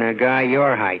more than a guy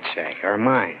your height, say, or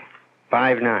mine.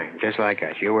 5'9", just like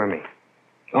us, you or me.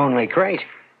 Only crazy.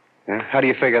 Yeah? How do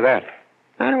you figure that?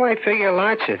 How do I figure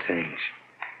lots of things?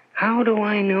 How do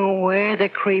I know where the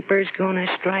creeper's gonna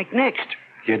strike next?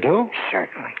 You do?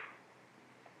 Certainly.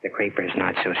 The creeper's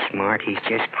not so smart, he's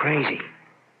just crazy.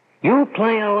 You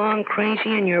play along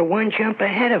crazy and you're one jump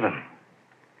ahead of him.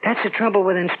 That's the trouble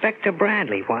with Inspector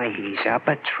Bradley. Why, he's up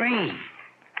a tree.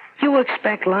 You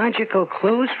expect logical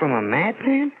clues from a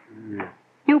madman?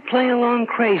 You play along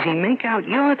crazy, make out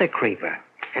you're the creeper.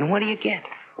 And what do you get?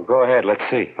 Well, go ahead, let's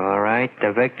see. All right,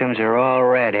 the victims are all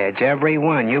redheads, every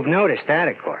one. You've noticed that,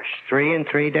 of course. 3 in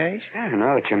 3 days? Yeah,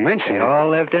 now that you mention They it.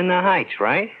 all lived in the Heights,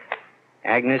 right?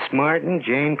 Agnes Martin,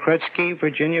 Jane Krutsky,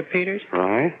 Virginia Peters?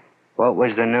 Right. What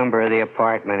was the number of the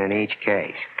apartment in each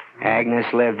case? Agnes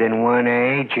lived in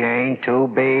 1A, Jane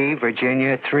 2B,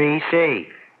 Virginia 3C.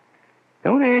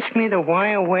 Don't ask me the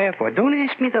why or wherefore. Don't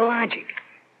ask me the logic.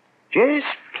 Just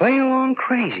play along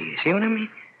crazy. You see what I mean?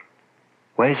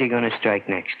 Where's he going to strike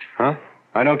next? Huh?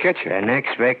 I don't get you. The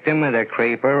next victim of the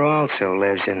creeper also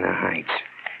lives in the Heights.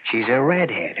 She's a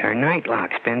redhead. Her night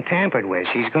lock's been tampered with.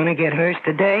 She's going to get hers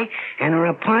today, and her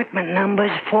apartment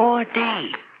number's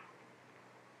 4D.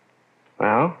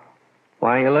 Well,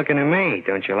 why are you looking at me?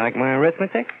 Don't you like my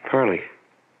arithmetic? Pearly,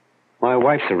 My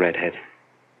wife's a redhead.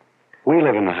 We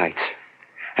live in the Heights.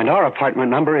 And our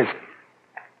apartment number is...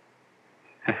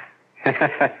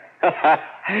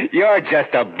 You're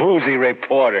just a boozy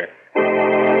reporter.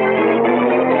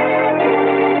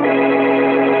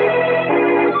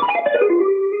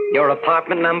 Your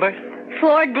apartment number?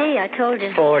 4D, I told you.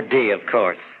 4D, of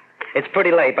course. It's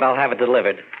pretty late, but I'll have it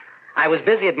delivered. I was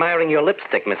busy admiring your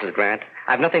lipstick, Mrs. Grant.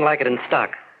 I've nothing like it in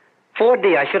stock.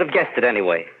 4D, I should have guessed it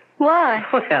anyway. Why?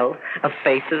 Well, a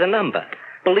face is a number.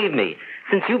 Believe me,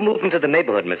 since you've moved into the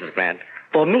neighborhood, Mrs. Grant,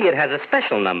 for me it has a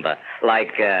special number,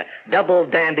 like Double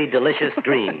Dandy Delicious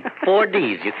Dream.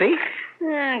 4Ds, you see?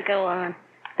 Go on.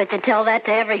 Bet you tell that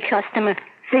to every customer.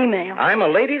 Female. I'm a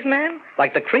ladies' man?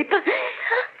 Like the creeper?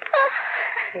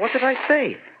 What did I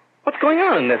say? What's going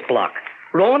on in this block?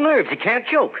 Raw nerves, you can't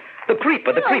joke. The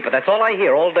creeper, that's all I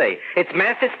hear all day. It's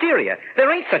mass hysteria.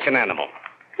 There ain't such an animal.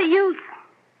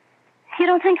 You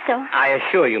don't think so? I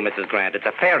assure you, Mrs. Grant, it's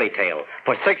a fairy tale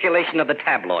for circulation of the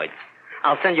tabloids.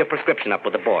 I'll send your prescription up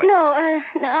with the boy. No,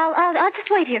 I'll just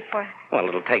wait here for it. Well,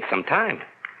 it'll take some time.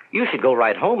 You should go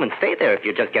right home and stay there if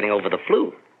you're just getting over the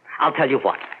flu. I'll tell you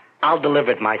what. I'll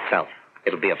deliver it myself.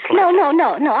 It'll be a pleasure.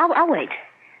 No. I'll wait.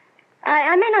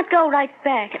 I may not go right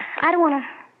back. I don't want to...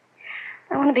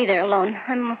 I want to be there alone.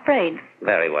 I'm afraid.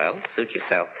 Very well. Suit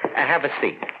yourself. Have a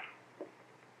seat.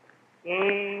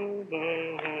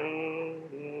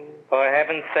 For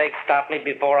heaven's sake, stop me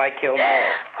before I kill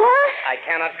more. What? I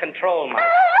cannot control myself.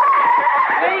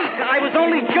 Wait! I was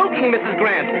only joking, Mrs.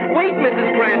 Grant. Wait,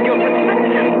 Mrs. Grant. Your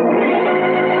prescription.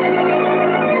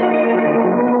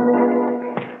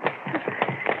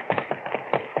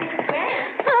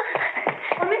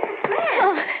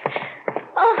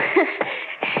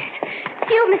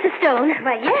 You, Mrs. Stone.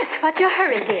 Why, yes. What's your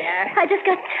hurry, dear? I just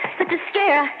got such a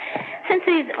scare since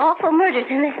these awful murders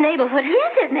in this neighborhood.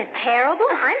 Yes, isn't it terrible?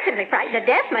 I'm simply frightened to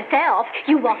death myself.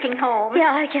 You walking home?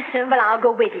 Yeah, I guess so. Well, I'll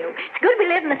go with you. It's good we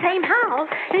live in the same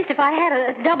house. At least if I had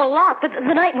a double lock, but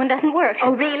the night one doesn't work.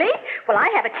 Oh, really? Well,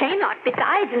 I have a chain lock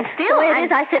besides, and still... The way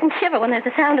it is, I sit and shiver when there's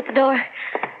a sound at the door.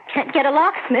 Can't get a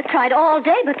locksmith. Tried all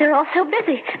day, but they're all so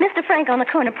busy. Mr. Frank on the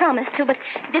corner promised to, but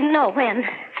didn't know when.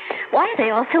 Why are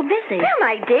they all so busy? Well,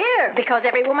 my dear, because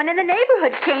every woman in the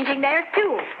neighborhood's changing theirs,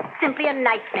 too. Simply a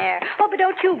nightmare. Oh, but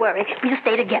don't you worry. We'll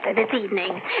stay together this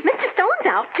evening. Mr. Stone's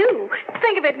out, too.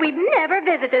 Think of it, we've never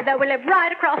visited, though we live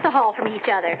right across the hall from each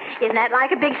other. Isn't that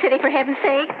like a big city, for heaven's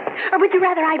sake? Or would you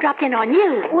rather I dropped in on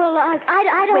you? Well, I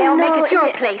don't know. Well, make it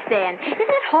your place, then. Isn't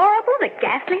it horrible, the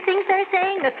ghastly things they're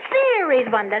saying? The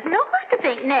theories one doesn't know what to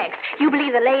think next. You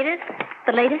believe the latest?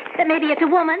 The latest? That maybe it's a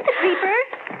woman, the creeper?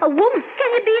 A woman? Can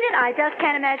you beat it? I just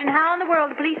can't imagine how in the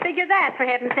world the police figure that, for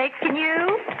heaven's sakes. Can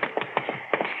you?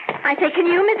 I say, can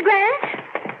you, Miss Grant?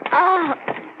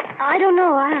 I don't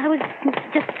know. I was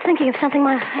just thinking of something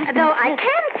my husband Though I said.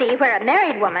 can see where a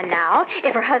married woman now,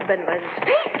 if her husband was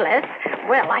faithless,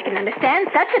 well, I can understand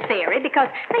such a theory, because,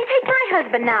 say, take my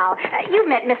husband now. You've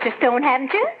met Mr. Stone,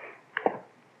 haven't you?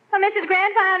 Well, Mrs.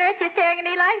 Grant, why on earth are you staring at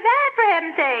me like that, for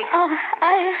heaven's sake?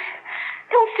 I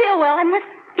don't feel well. I must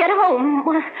get home.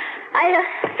 I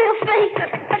feel faint.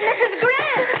 But Mrs.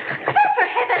 Grant, for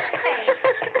heaven's sake.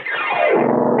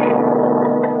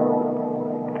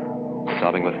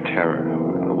 Sobbing with terror,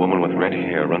 a woman with red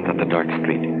hair runs up the dark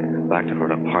street, back to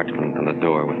her apartment and the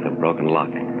door with the broken lock.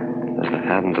 As the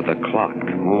hands of the clock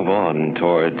move on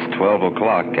towards 12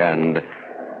 o'clock and...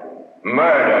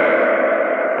 Murder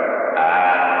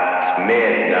at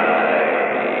midnight.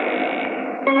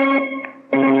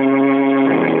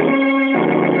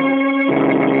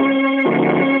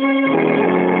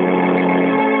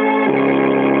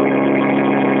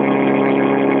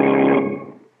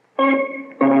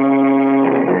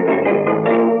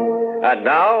 And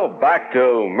now, back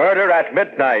to Murder at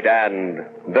Midnight and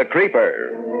The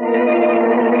Creeper.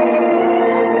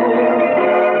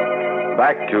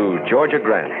 Back to Georgia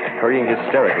Grant, hurrying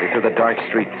hysterically through the dark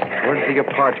streets towards the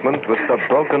apartment with the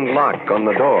broken lock on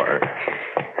the door.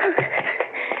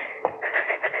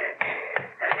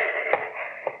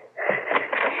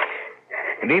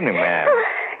 Good evening, ma'am.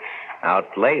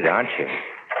 Out late, aren't you?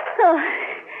 Oh,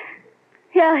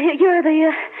 yeah, you're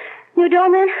the new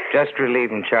doorman? Just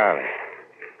relieving Charlie.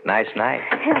 Nice night.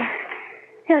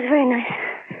 Yeah, it's very nice.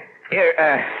 Here,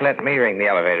 let me ring the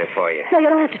elevator for you. No, you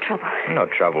don't have to trouble. No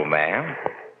trouble, ma'am.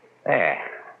 There.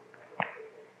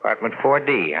 Apartment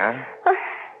 4D, huh?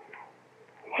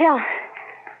 Yeah.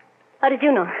 How did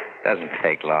you know? Doesn't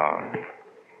take long.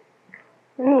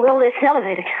 When will this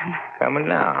elevator come? Coming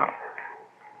now.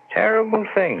 Terrible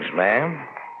things, ma'am.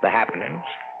 The happenings.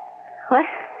 What?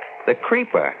 The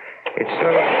creeper. It's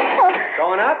sort of... Oh.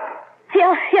 Going up?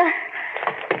 Yeah.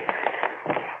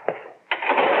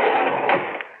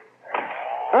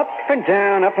 Up and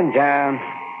down, up and down.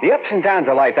 The ups and downs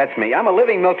of life, that's me. I'm a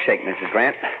living milkshake, Mrs.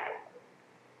 Grant.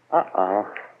 Uh-oh.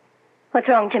 What's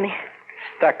wrong, Jimmy?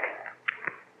 Stuck.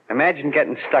 Imagine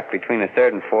getting stuck between the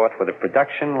third and fourth with a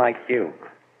production like you.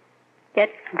 Get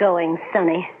going,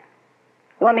 Sonny.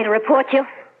 You want me to report you?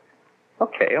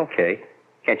 Okay.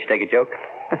 Can't you take a joke?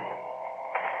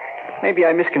 Maybe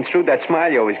I misconstrued that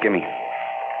smile you always give me.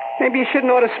 Maybe you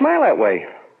shouldn't ought to smile that way.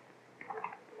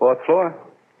 Fourth floor.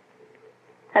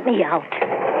 Let me out.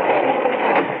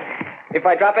 If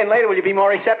I drop in later, will you be more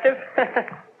receptive?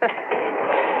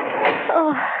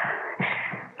 Oh,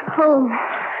 home.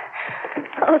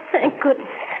 Oh, thank goodness.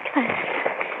 At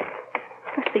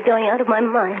last. Must be going out of my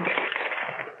mind.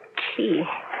 Key.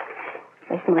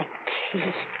 Where's my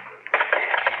key?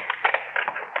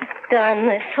 Darn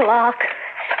this lock.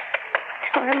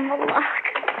 Darn the lock.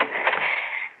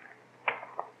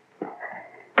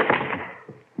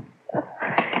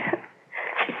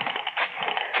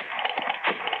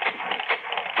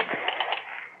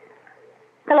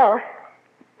 Hello.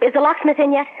 Is the locksmith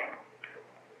in yet?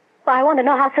 Well, I want to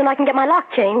know how soon I can get my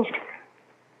lock changed.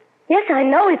 Yes, I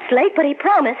know it's late, but he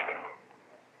promised.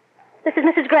 This is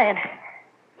Mrs. Grant.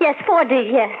 Yes,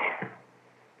 4D, yes.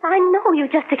 I know you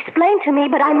just explained to me,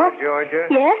 but I must... Georgia?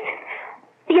 Yes?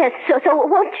 Yes, so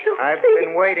won't you... I've please?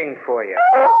 been waiting for you.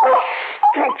 Oh!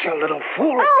 Don't you little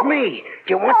fool, it's me.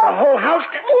 Do you want the whole house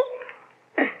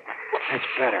to... That's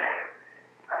better.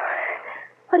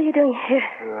 What are you doing here?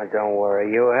 Oh, don't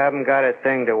worry. You haven't got a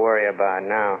thing to worry about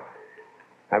now.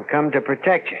 I've come to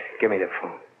protect you. Give me the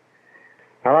phone.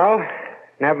 Hello?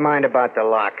 Never mind about the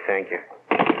lock, thank you.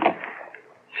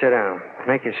 Sit down.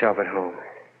 Make yourself at home.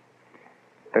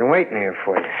 Been waiting here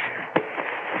for you.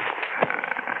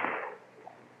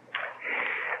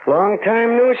 Long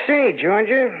time no see,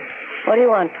 Georgia. What do you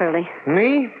want, Pearlie?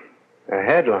 Me? A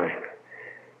headline.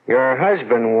 Your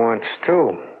husband wants,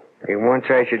 too. He wants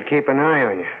I should keep an eye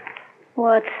on you.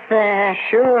 What's that?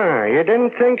 Sure. You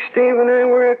didn't think Steve and I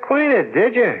were acquainted,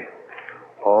 did you?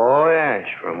 Oh, yes.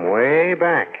 From way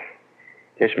back.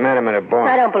 Just met him at a bar.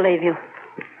 I don't believe you.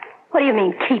 What do you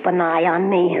mean, keep an eye on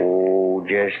me? Oh,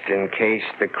 just in case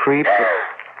the creep...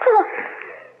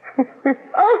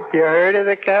 Oh. You heard of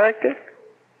the character?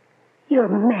 You're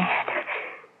mad.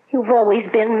 You've always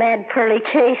been mad, Pearlie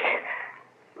Chase.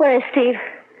 Where is Steve?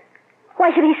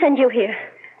 Why should he send you here?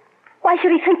 Why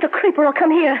should he think the creeper will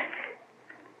come here?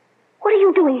 What are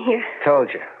you doing here?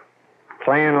 Told you.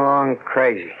 Playing along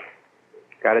crazy.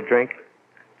 Got a drink?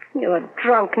 You're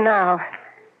drunk now.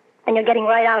 And you're getting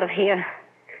right out of here.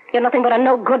 You're nothing but a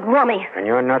no-good rummy. And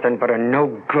you're nothing but a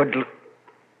no-good...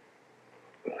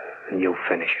 You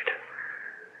finish it.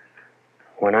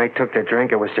 When I took the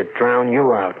drink, it was to drown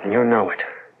you out, and you know it.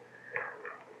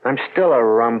 I'm still a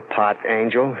rum pot,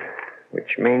 Angel,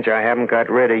 which means I haven't got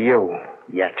rid of you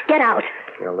yet. Get out.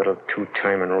 You little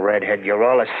two-timing redhead. You're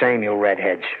all the same, you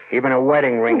redheads. Even a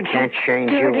wedding ring can't change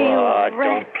you. Oh,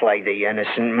 don't play the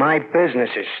innocent. My business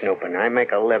is snooping. I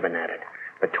make a living at it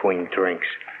between drinks.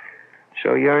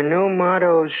 So your new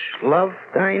motto's love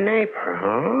thy neighbor,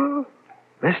 huh?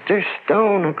 Mr.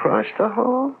 Stone across the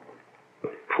hall?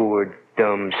 Poor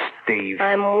dumb Steve.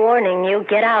 I'm warning you.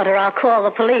 Get out or I'll call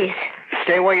the police.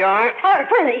 Stay where you are. Oh,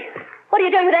 Pearlie, what are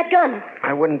you doing with that gun?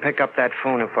 I wouldn't pick up that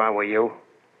phone if I were you.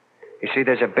 You see,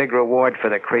 there's a big reward for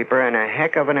the creeper and a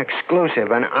heck of an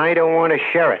exclusive, and I don't want to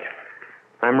share it.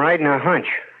 I'm riding a hunch.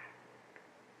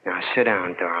 Now, sit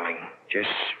down, darling. Just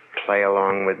play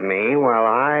along with me while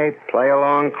I play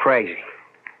along crazy.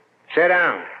 Sit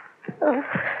down. Oh.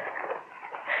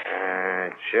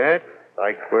 That's it.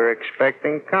 Like we're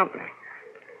expecting company.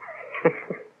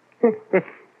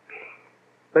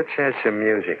 Let's have some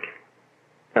music.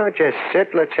 Don't just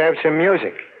sit. Let's have some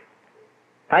music.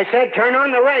 I said turn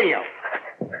on the radio.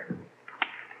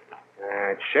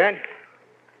 That's it.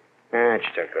 That's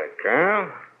the good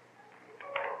girl.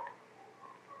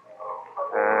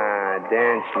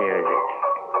 Dance music.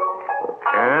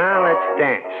 Let's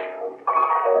dance.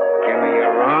 Give me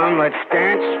your arm. Let's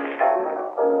dance.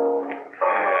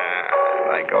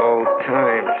 Like old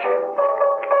times.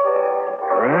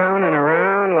 Around and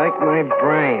around like my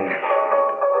brain.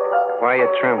 Why are you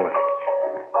trembling?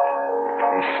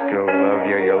 I still love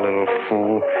you, you little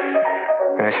fool.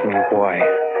 Ask me why.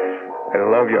 I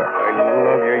love you,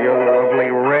 you lovely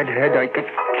redhead. I could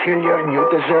kill you and you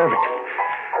deserve it.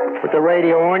 With the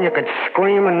radio on, you could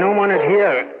scream and no one would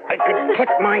hear. I could put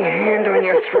my hand on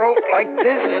your throat like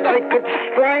this and I could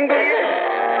strangle you.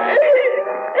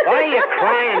 Why are you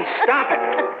crying? Stop it.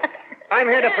 I'm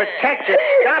here to protect you.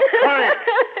 Stop crying.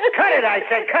 Cut it, I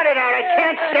said. Cut it out. I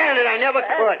can't stand it. I never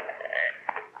could.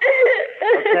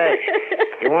 Okay.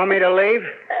 You want me to leave?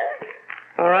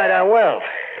 All right, I will.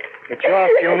 It's your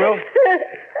funeral.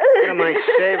 What am I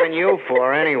saving you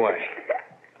for, anyway?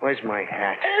 Where's my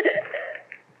hat?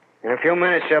 In a few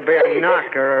minutes, there'll be a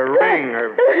knock or a ring,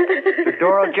 or the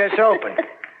door will just open.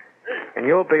 And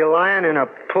you'll be lying in a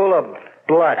pool of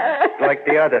blood like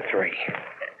the other three.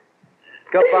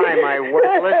 Goodbye, my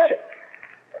worthless.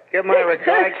 Give my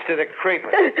regards to the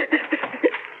creeper.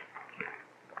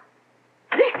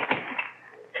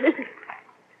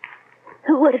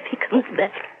 What if he comes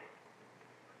back?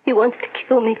 He wants to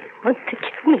kill me. He wants to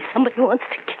kill me. Somebody wants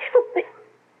to kill me.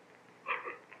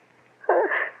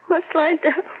 Must lie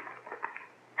down.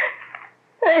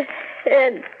 My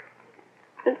head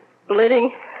is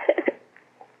bleeding.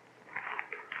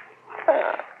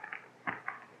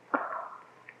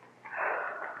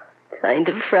 Trying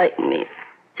to frighten me.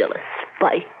 Jealous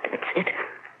spite, that's it.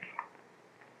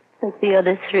 Like the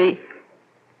other three.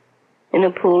 In a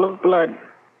pool of blood.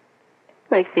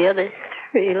 Like the other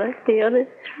three, like the other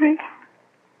three.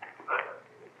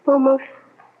 Almost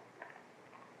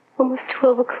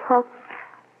 12 o'clock.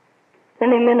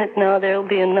 Any minute now there'll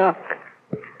be a knock.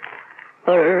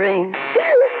 Or a ring.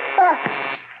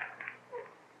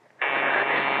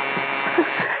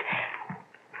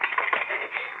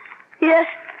 Yes?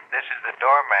 This is the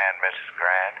doorman, Mrs.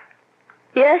 Grant.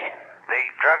 Yes? The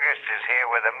druggist is here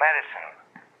with the medicine.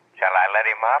 Shall I let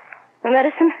him up? The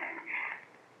medicine?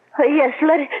 Yes,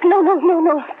 let it... No.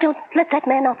 Don't let that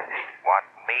man up. Want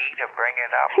me to bring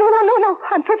it up? No.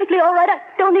 I'm perfectly all right. I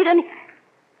don't need any...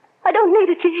 I don't need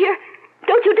it, you hear?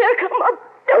 Don't you dare come up.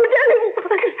 Don't anyone.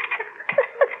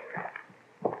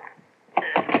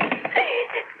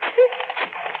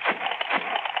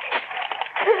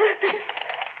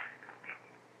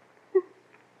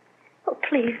 Oh,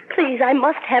 please, I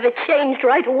must have it changed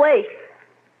right away.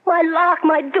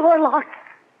 My door lock.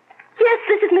 Yes,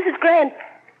 this is Mrs. Grant.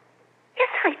 Yes,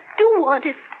 I do want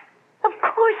it. Of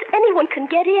course, anyone can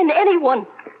get in, anyone.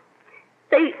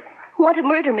 They want to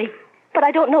murder me, but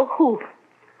I don't know who.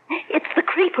 It's the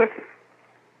creeper.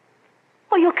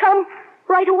 Oh, you'll come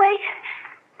right away?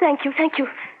 Thank you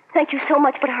so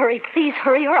much, but hurry, please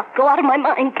hurry, or I'll go out of my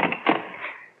mind.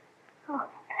 Oh,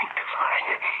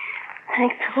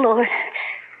 thank the Lord.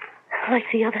 Like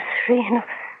the other three in a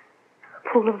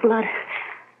pool of blood.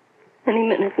 Any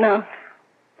minute now.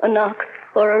 A knock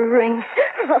or a ring.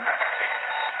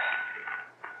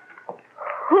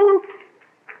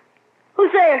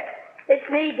 Who's there? It's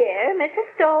me, dear,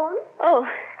 Mrs. Stone. Oh,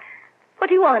 what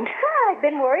do you want? I've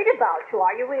been worried about you.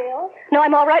 Are you ill? No,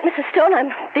 I'm all right, Mrs. Stone.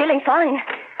 I'm feeling fine.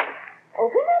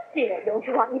 Open up, dear. Don't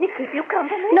you want me to keep you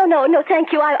company? No,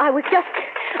 thank you. I was just...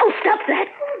 Oh, stop that.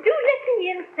 Oh, do let me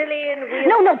in, silly, and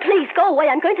we'll... No, please, go away.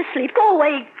 I'm going to sleep. Go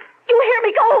away. You hear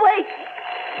me? Go away.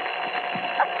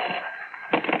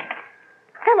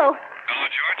 Hello. Hello,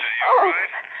 Georgia. You all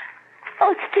right?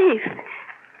 Oh, Steve.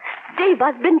 Steve,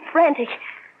 I've been frantic.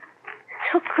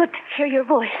 So good to hear your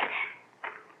voice.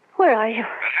 Where are you? At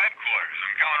headquarters.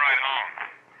 I'm coming right home.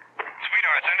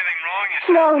 Sweetheart, is anything wrong?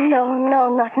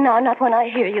 No, not when I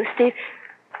hear you, Steve.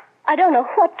 I don't know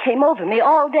what came over me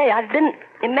all day. I've been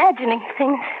imagining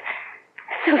things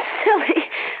so silly.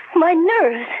 My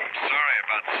nerves. Sorry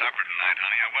about the supper tonight,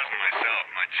 honey. I wasn't myself.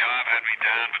 My job had me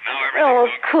down, but now everything... Oh,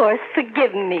 of course.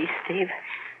 Forgive me, Steve.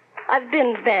 I've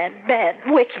been bad,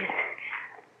 wicked.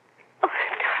 Oh,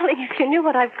 darling, if you knew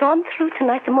what I've gone through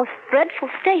tonight, the most dreadful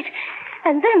state.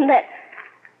 And then that...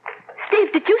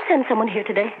 Steve, did you send someone here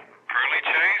today? Pearly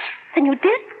Chase? Then you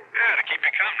did? Yeah, to keep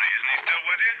you company. Isn't he still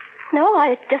with you? No,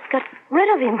 I just got rid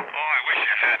of him. Oh, I wish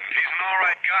you hadn't. He's an all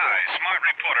right guy. Smart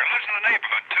reporter. Lives in the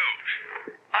neighborhood, too.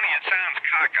 Honey, it sounds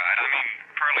cockeyed. I mean,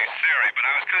 Pearly's theory, but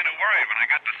I was kind of worried when I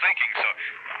got to thinking, so...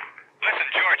 Listen,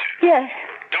 Georgia. Yes?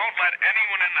 Don't let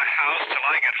anyone in the house till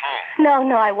I get home.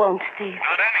 No, I won't, Steve.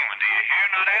 Not anyone, do you hear?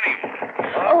 Not anyone.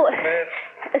 Oh,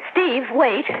 Steve,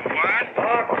 wait. What?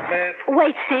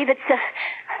 Wait, Steve. It's,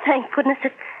 thank goodness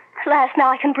it's last.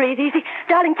 Now I can breathe easy.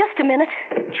 Darling, just a minute.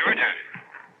 Georgia.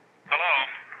 Hello.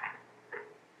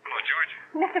 Hello, Georgia.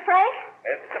 Mr. Frank?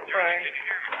 Mr. Frank. Can you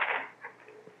hear me?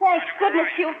 Thank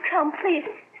goodness you've come. Please,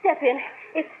 step in.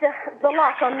 It's the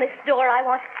lock on this door. I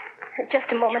want...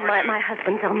 Just a moment. My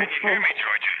husband's on the phone. Hear me,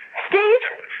 Georgia. Steve?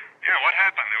 Yeah, what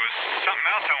happened? There was something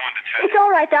else I wanted to tell you. It's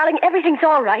all right, darling. Everything's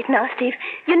all right now, Steve.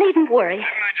 You needn't worry.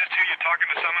 Didn't I just hear you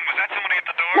talking to someone? Was that somebody at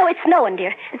the door? No, it's no one,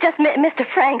 dear. It's just Mr.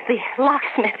 Frank, the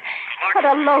locksmith. What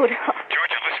a load.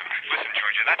 Georgia, listen,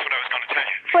 Georgia. That's what I was going to tell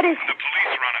you. What is... The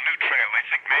police are on a new trail. They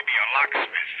think maybe a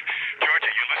locksmith.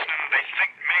 Georgia, you listening? They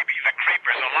think maybe the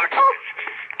creeper's a locksmith.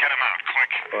 Get him out,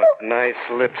 quick. What nice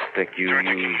lipstick you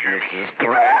use, Mrs.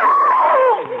 Grant.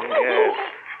 Yes,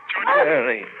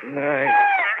 Very nice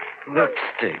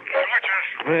lipstick.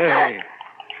 Very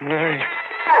nice.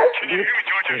 Can you hear me,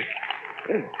 Georgia?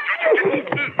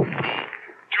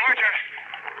 Georgia?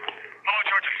 Hello,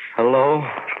 Georgia. Hello?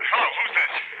 Hello, who's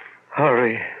this?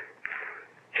 Hurry.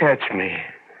 Catch me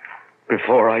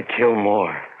before I kill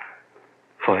more.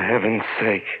 For heaven's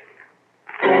sake.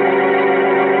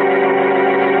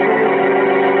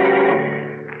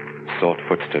 Soft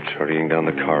footsteps hurrying down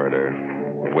the corridor,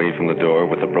 away from the door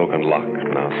with the broken lock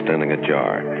now standing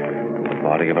ajar, the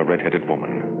body of a red-headed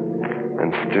woman.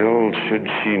 And still, should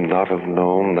she not have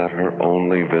known that her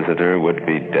only visitor would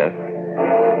be death?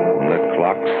 The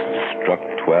clocks struck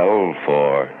 12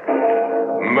 for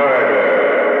murder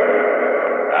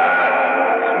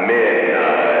at midnight.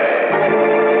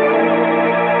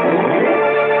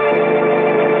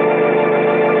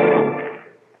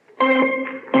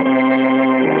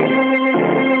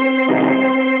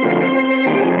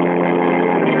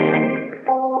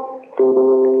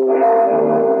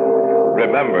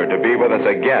 Remember to be with us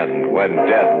again when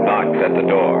death knocks at the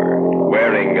door,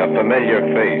 wearing a familiar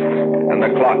face, and the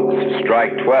clocks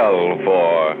strike 12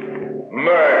 for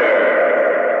murder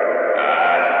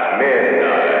at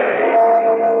midnight.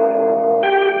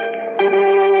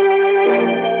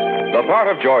 The part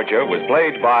of Georgia was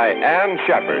played by Anne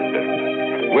Shepard.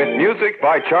 With music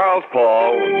by Charles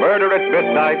Paul, Murder at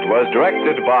Midnight was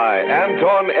directed by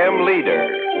Anton M.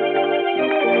 Leader.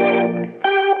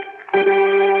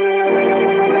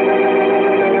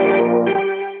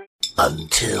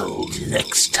 Until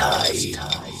next time.